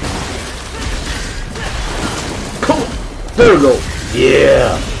 Come on. There we go.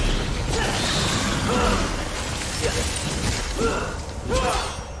 Yeah.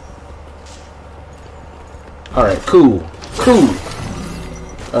 Alright, cool. Cool.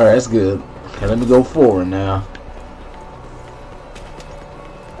 Alright, that's good. Okay, let me go forward now.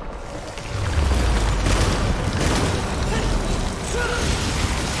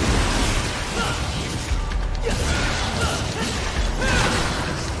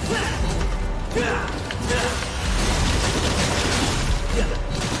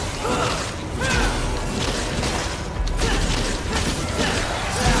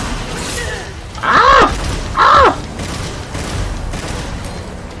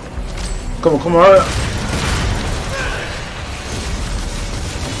 Come on, come on.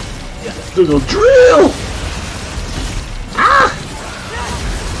 There's a drill. Ah!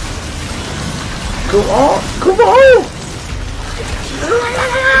 Come on, come on.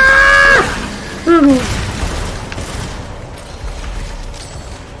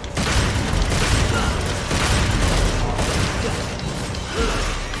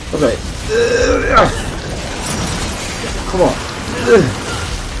 Okay. Come on.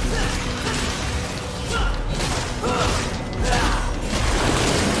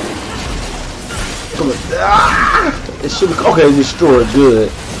 Ah! It should be okay. Destroyed,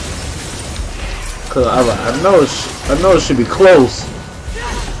 good. Cause I know it should be close.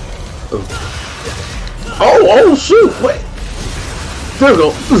 Oh shoot! Wait. There we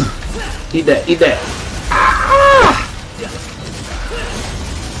go. Eat that. Eat that. Ah!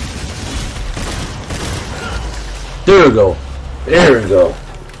 There we go. There we go.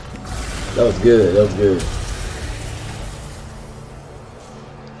 That was good. That was good.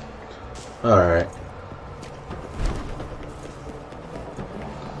 All right.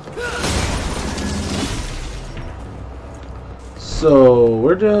 So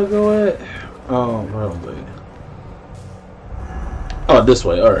where did I go at? Where am I? Oh, this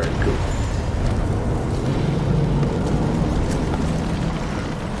way. All right, cool.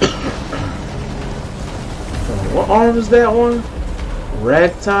 What arm is that one?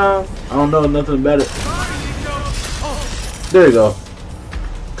 Ragtime? I don't know nothing about it. There you go.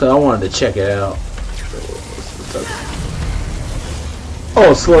 Cause I wanted to check it out.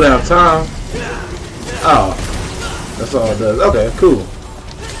 Oh, slow down time. Oh, that's all it does. Okay, cool.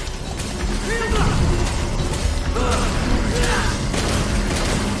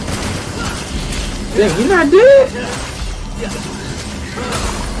 Dang, you not dead?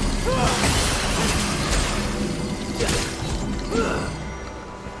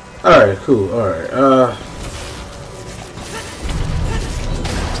 Alright, cool. Alright,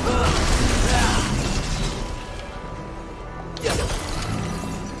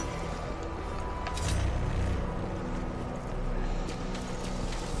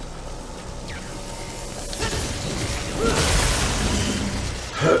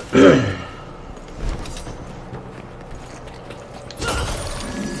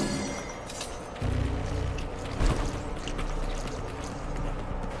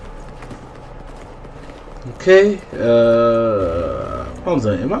 okay, hold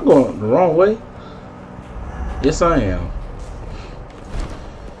on, am I going the wrong way? Yes, I am.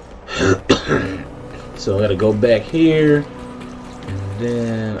 So I gotta go back here, and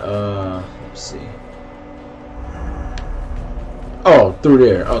then, let's see. Oh, through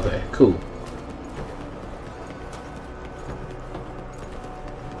there, okay, cool.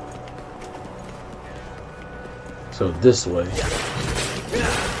 So this way.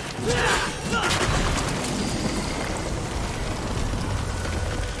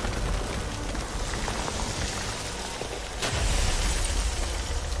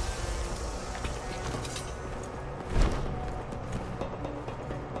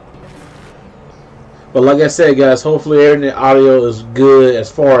 But like I said, guys, hopefully everything audio is good as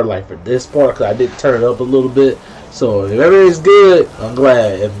far like for this part, because I did turn it up a little bit. So if everything's good, I'm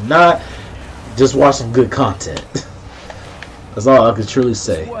glad. If not, just watch some good content. That's all I can truly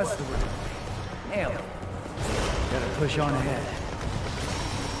say. What's the word? Nailed it. Gotta push on ahead.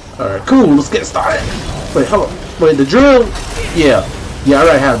 Alright, cool, let's get started. Wait, hold on. Wait, the drill? Yeah, I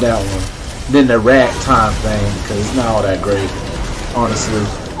already have that one. Then the rack time thing, because it's not all that great, honestly.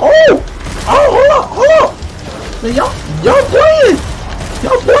 Oh! Oh, hold up! Man, y'all playing!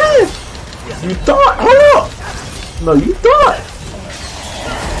 Y'all playing! You thought? Hold up! No, you thought!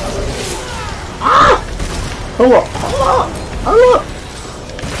 Ah! Hold up! Hold up!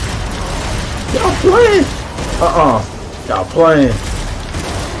 Y'all playing! Y'all playing.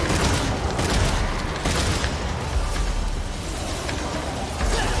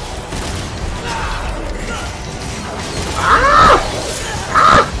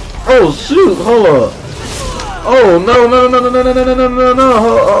 Oh shoot! Hold up! Oh no!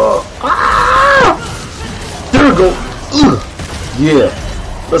 Ah! There we go! Ugh. Yeah,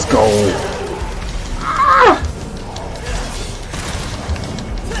 let's go! Ah!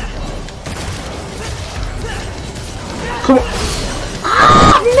 Come on!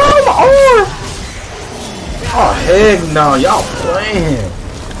 Ah! No, my arm! Oh heck no! Y'all playing!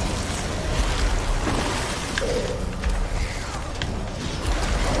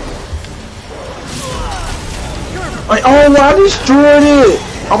 Like, oh, I destroyed it!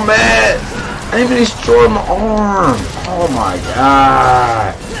 I'm mad! I even destroyed my arm! Oh my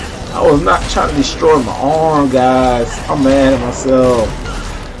god! I was not trying to destroy my arm, guys. I'm mad at myself.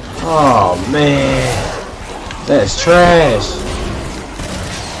 Oh man. That's trash.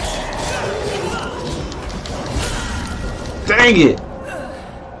 Dang it!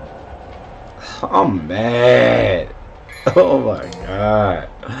 I'm mad. Oh my god.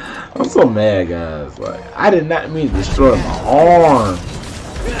 I'm so mad, guys. Like, I did not mean to destroy my arm.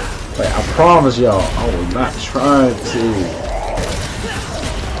 Like, I promise y'all, I was not trying to.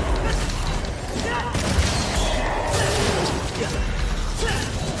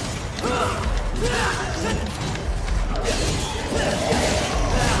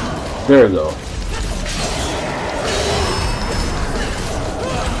 There we go.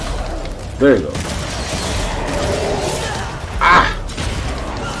 There you go. Ah!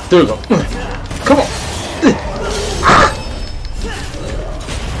 There we go. Come on. Ah!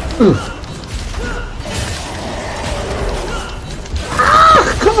 Ah!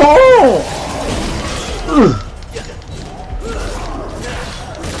 Come on.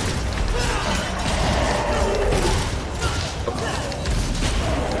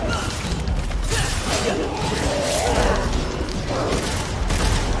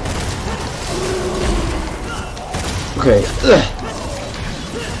 Okay.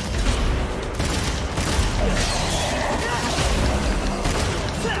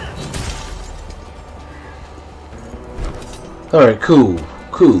 Alright, cool.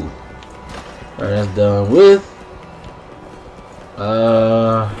 Alright, that's done with.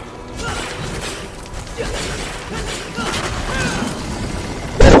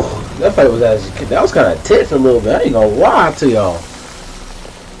 That fight was actually, that was kind of tense a little bit. I ain't gonna lie to y'all.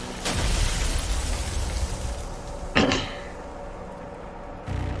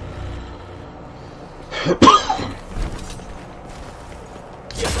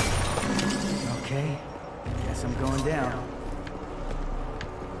 Okay, guess I'm going down.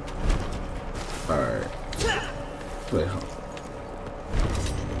 Alright. Wait, hold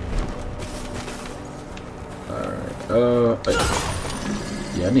on. Alright,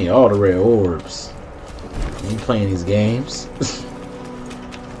 yeah, I need all the red orbs. I ain't playing these games.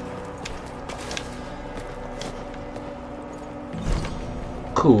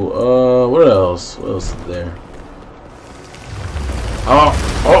 Cool, what else? What else is there? Oh,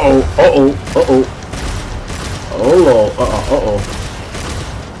 uh-oh. Uh-oh.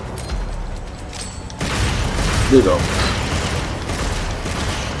 There you go.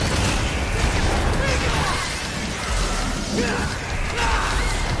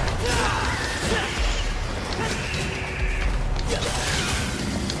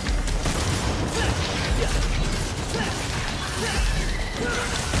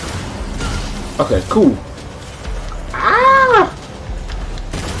 Okay, cool. Ah!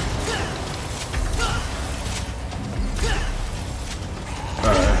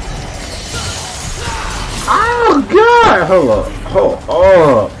 Alright. Oh god! Hold up. Hold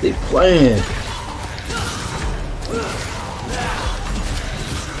up. They playing.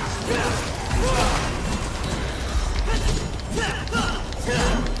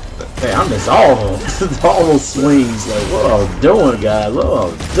 Hey, I miss all of them. All those swings. Like, what I was doing, guys? What I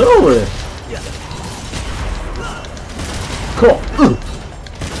was doing? Come on.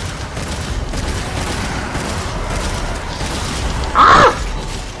 Ah!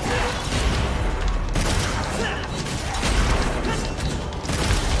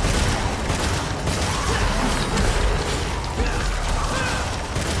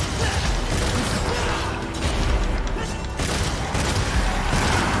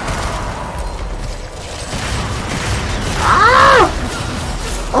 Ah!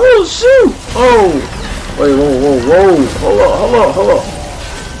 Oh shoot! Oh! Wait, whoa. Hold up.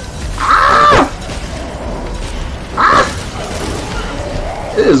 Ah! Ah!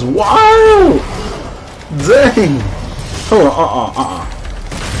 It is wild! Dang! Hold on,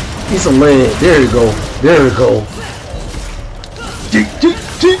 Need some lead. There you go.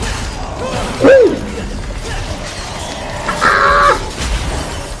 Woo! Ah!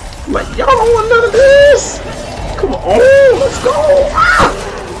 Like, y'all don't want none of this! Come on, let's go! Ah!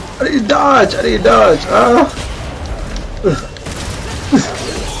 I need to dodge.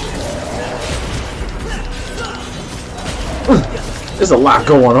 There's a lot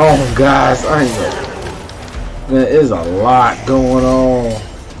going on, guys. I ain't gonna... Man, there's a lot going on.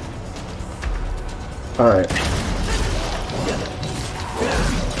 Alright.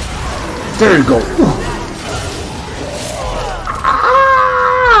 There you go.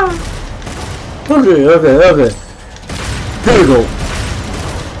 Ah! Okay. There you go.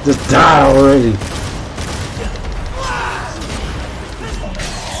 Just die already.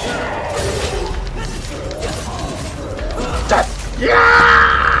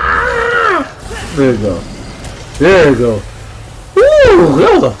 Yeah! There you go. Woo!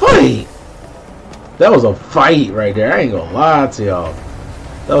 That was a fight. That was a fight right there. I ain't gonna lie to y'all.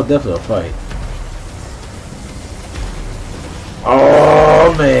 That was definitely a fight.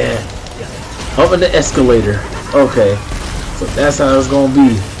 Oh man. Up in the escalator. Okay. So that's how it's gonna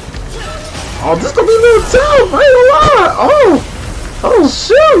be. Oh, this gonna be a little tough. I ain't gonna lie. Oh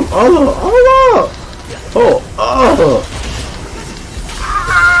shoot. Hold up. Oh. Ah.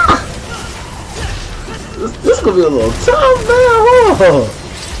 This gonna be a little tough, man.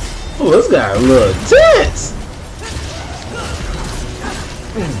 Oh, this guy a little intense.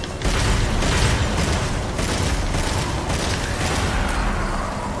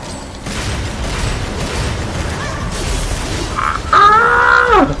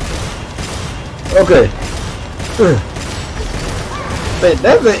 Okay. Man,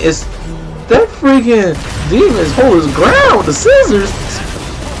 that freaking demon is holding his ground with the scissors.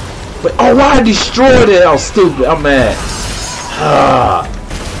 But oh, why I destroyed it? I was stupid. I'm mad.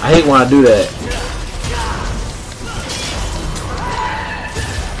 I hate when I do that.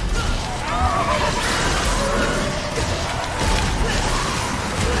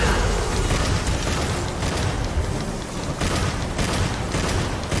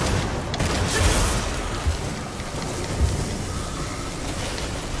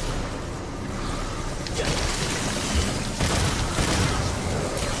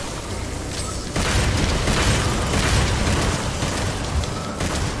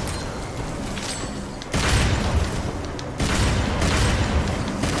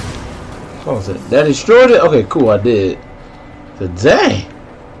 What was it? That destroyed it? Okay, cool, I did. So, dang.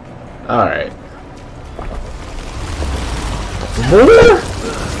 Alright. More?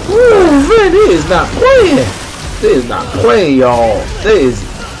 Ooh, man, they is not playing. They is not playing, y'all.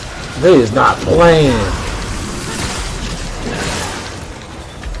 They is not playing.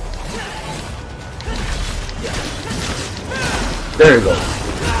 There you go.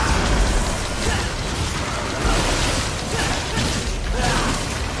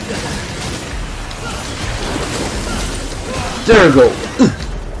 There you go.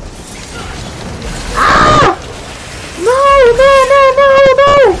 Ah! No!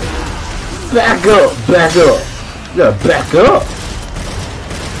 Back up. You gotta back up.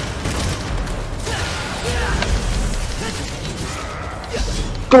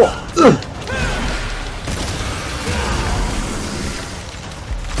 Go on.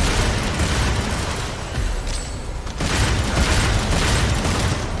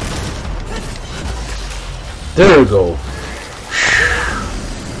 There we go.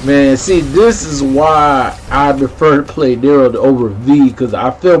 Man, see, this is why I prefer to play Nero over V, because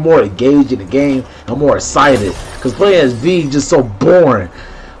I feel more engaged in the game. I'm more excited, because playing as V is just so boring.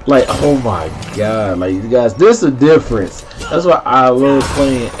 Like, oh my god, like, you guys, there's a difference. That's why I love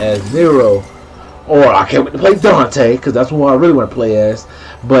playing as Nero, or I can't wait to play Dante, because that's what I really want to play as.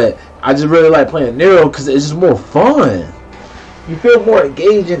 But I just really like playing Nero because it's just more fun. You feel more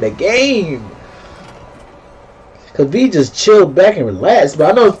engaged in the game. Cause V just chill back and relax,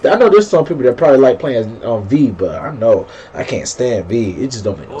 but I know there's some people that probably like playing on V, but I know I can't stand V. It just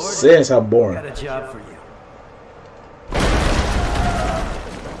don't make no sense how boring. Got a job for you.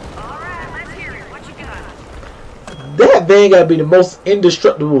 Alright, let's hear it. What you got? That van gotta be the most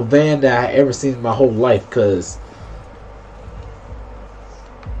indestructible van that I ever seen in my whole life, cause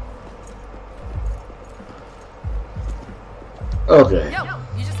okay. Yo,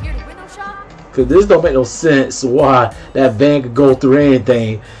 you just hear the window shop? Cause this don't make no sense why that van could go through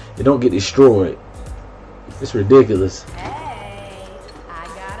anything and don't get destroyed. It's ridiculous. Hey, I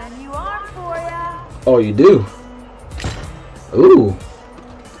got a new arm for ya. Oh, you do? Ooh.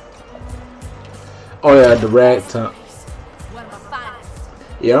 Oh yeah, the rag time. One of my finest.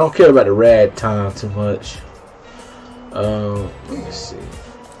 Yeah, I don't care about the rag time too much. Let me see.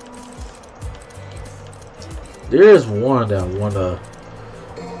 There's one that I wanna.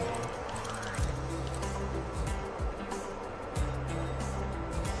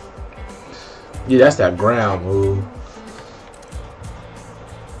 Yeah, that's that ground move.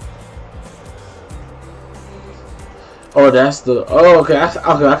 Oh, that's the. Oh, okay. I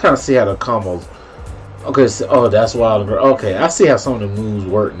kind of see how the combos. Okay, so, oh, that's wild. Okay, I see how some of the moves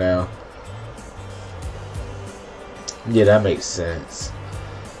work now. Yeah, that makes sense.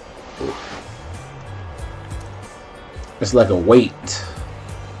 It's like a weight.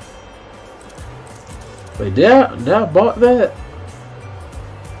 Wait, did I bought that?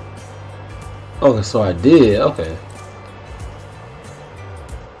 Okay, so I did. Okay.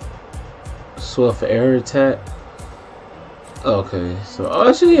 Swell for air attack. Okay, so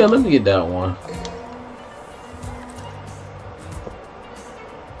actually, yeah, let me get that one.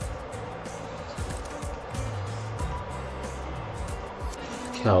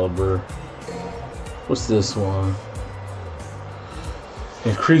 Caliber. What's this one?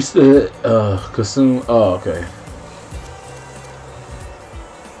 Increase the consume. Oh, okay.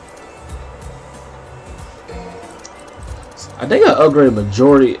 I think I upgraded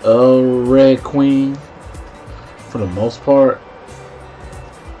majority of Red Queen for the most part.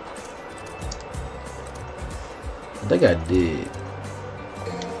 I think I did.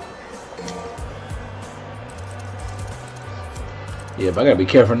 Yeah, but I gotta be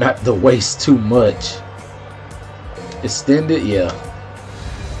careful not to waste too much. Extended, yeah.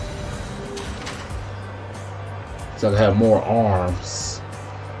 So I can have more arms.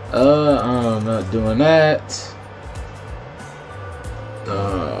 I'm not doing that.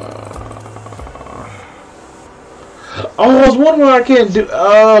 Oh, I was wondering why I can't do.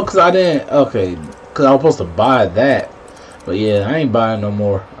 Oh, cause I didn't. Okay, cause I was supposed to buy that. But yeah, I ain't buying no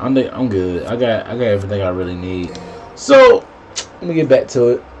more. I'm good. I got everything I really need. So let me get back to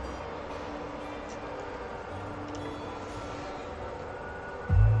it.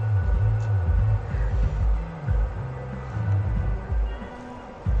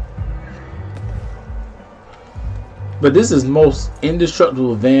 But this is the most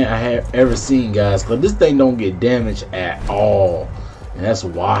indestructible van I have ever seen, guys. Cause this thing don't get damaged at all, and that's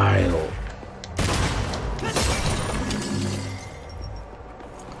wild.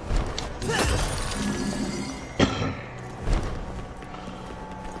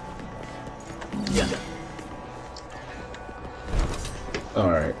 All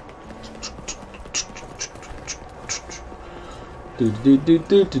right.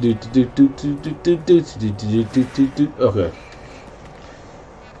 Okay.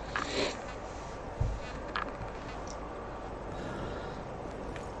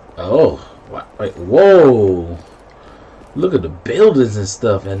 Oh, wait, whoa! Look at the buildings and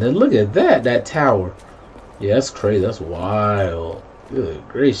stuff, and then look at that tower. Yeah, that's crazy. That's wild. Good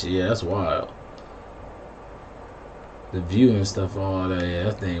gracious, yeah, that's wild. The view and stuff, all that, yeah,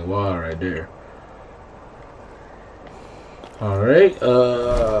 that thing wild right there. All right,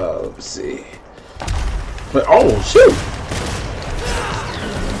 let's see. But oh shoot!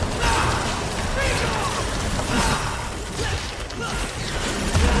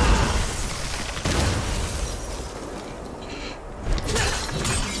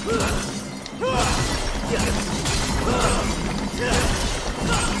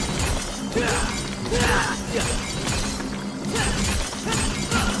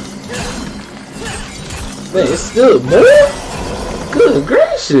 Man, it's still more? Good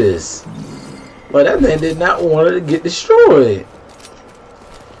gracious! Well, that man did not want it to get destroyed.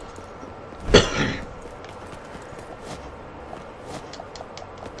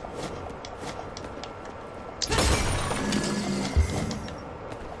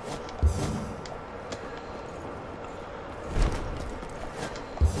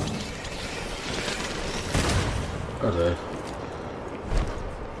 Okay.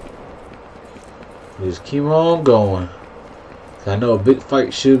 Just keep on going. I know a big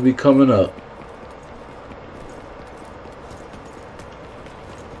fight should be coming up.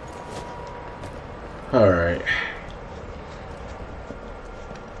 Alright.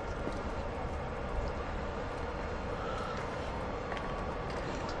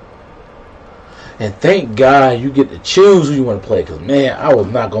 And thank God you get to choose who you want to play. Because, man, I was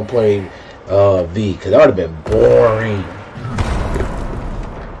not going to play V. Because that would have been boring.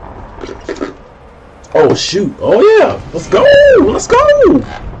 Oh, shoot. Oh, yeah. Let's go. Let's go.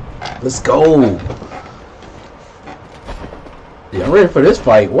 Let's go. Yeah, I'm ready for this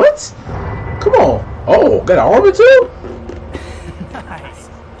fight. What? Come on. Oh, got an armor too? Nice.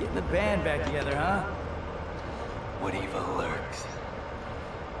 Getting the band back together, huh? What evil lurks?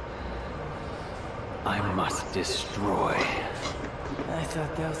 I must destroy. I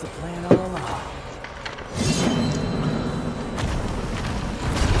thought that was the plan all along.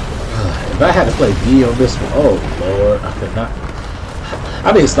 If I had to play B on this one, oh Lord, I could not.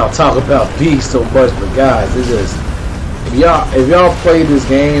 I need to stop talking about B so much, but guys, it's just if y'all play this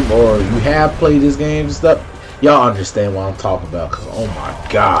game or you have played this game and stuff, y'all understand what I'm talking about. Cause oh my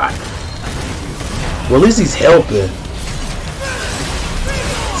God, well at least he's helping.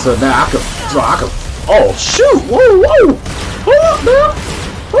 So now I can. Oh shoot! Whoa, whoa! Hold up, man!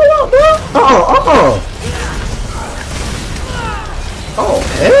 Hold up, man! Oh,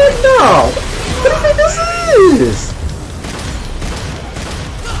 heck no! What do you think this is?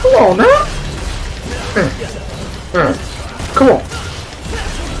 Come on now! Come on!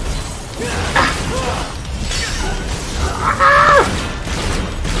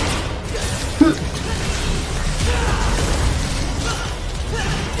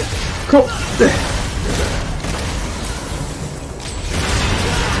 Come on!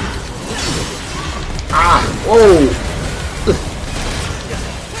 Whoa!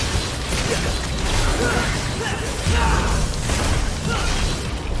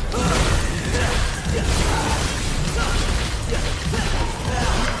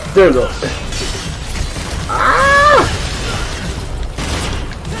 There we go.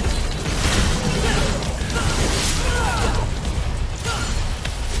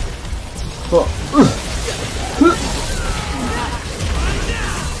 Oh.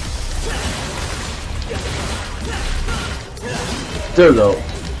 There we go.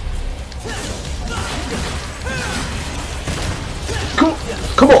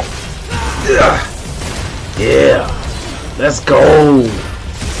 Come on. Yeah. Let's go.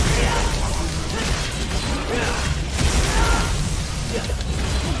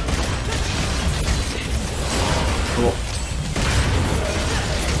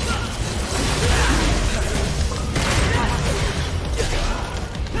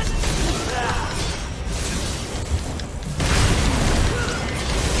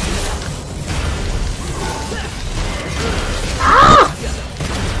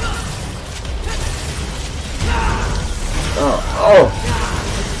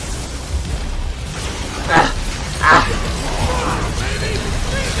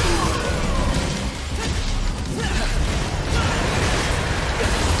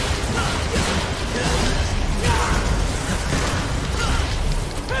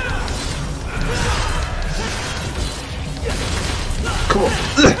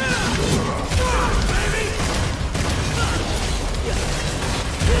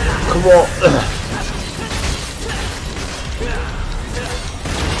 Come on.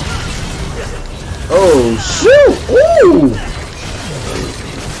 Oh shoot! Ooh!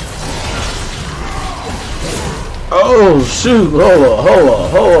 Oh shoot! Hold on!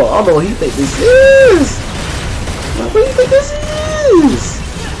 I don't know what he think this is. What do you think this is?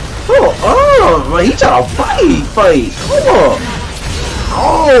 Hold on! Man, he trying to fight! Hold on!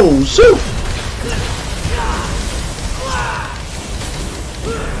 Oh shoot!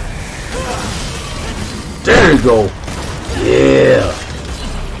 There you go! Yeah!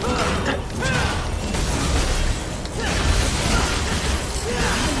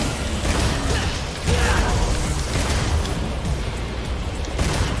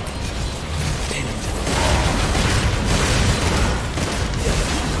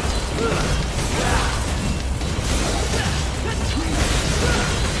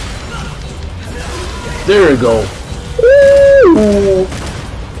 There we go. Ooh.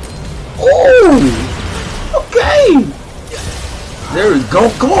 Ooh. Okay. There we go.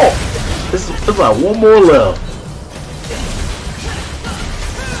 Come on. This is like one more left.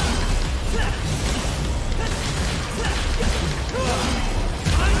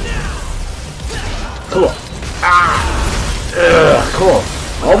 Come on. Ah. Come on.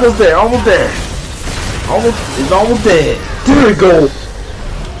 Almost there. Almost there. It's almost dead. There we go.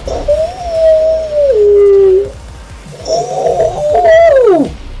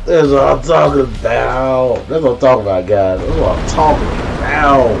 That's what I'm talking about. That's what I'm talking about, guys. That's what I'm talking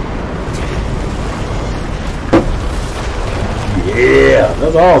about. Yeah,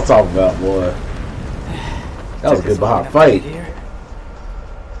 that's all I was talking about, boy. That was a good behind fight.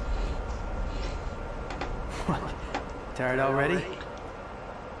 What? Tired already?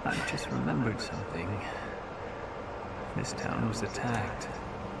 I just remembered something. This town was attacked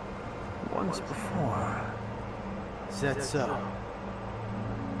once before. Is that so?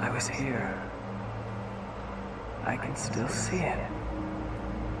 I was here. I can still see it.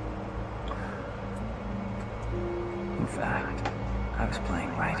 In fact, I was playing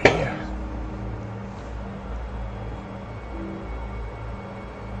right here.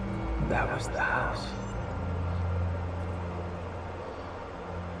 That was the house.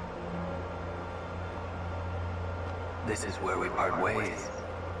 This is where we part ways.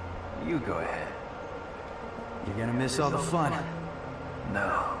 You go ahead. You're gonna miss all the fun.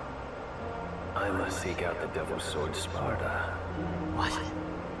 No. I must seek out the Devil's Sword Sparta. What?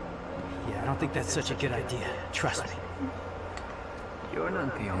 Yeah, I don't think that's such a good idea. Trust me. You're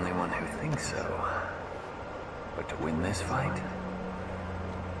not the only one who thinks so. But to win this fight,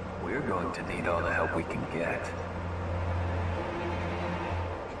 we're going to need all the help we can get.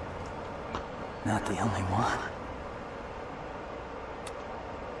 Not the only one.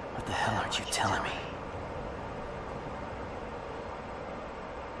 What the hell aren't you telling me?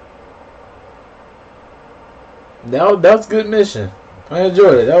 That's a good mission. I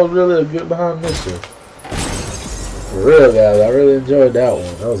enjoyed it. That was really a good behind mission. For real, guys, I really enjoyed that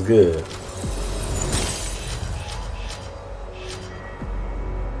one. That was good.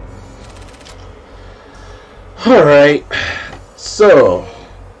 Alright. So,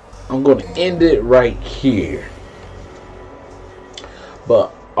 I'm going to end it right here.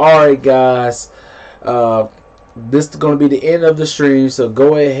 But, alright, guys. This is going to be the end of the stream, so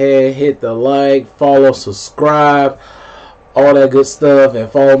go ahead, hit the like, follow, subscribe, all that good stuff,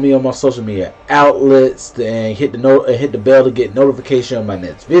 and follow me on my social media outlets, and hit the bell to get notification of my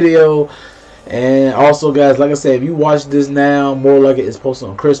next video. And also, guys, like I said, if you watch this now, more like it's posted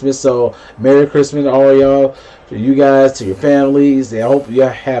on Christmas, so Merry Christmas to all y'all, to you guys, to your families, and I hope you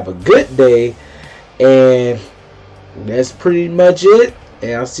have a good day. And that's pretty much it,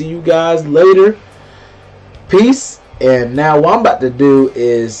 and I'll see you guys later. Peace. And now what I'm about to do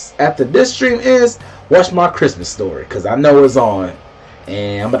is, after this stream ends, watch my Christmas story, because I know it's on,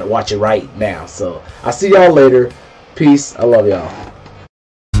 and I'm about to watch it right now. So I'll see y'all later. Peace. I love y'all.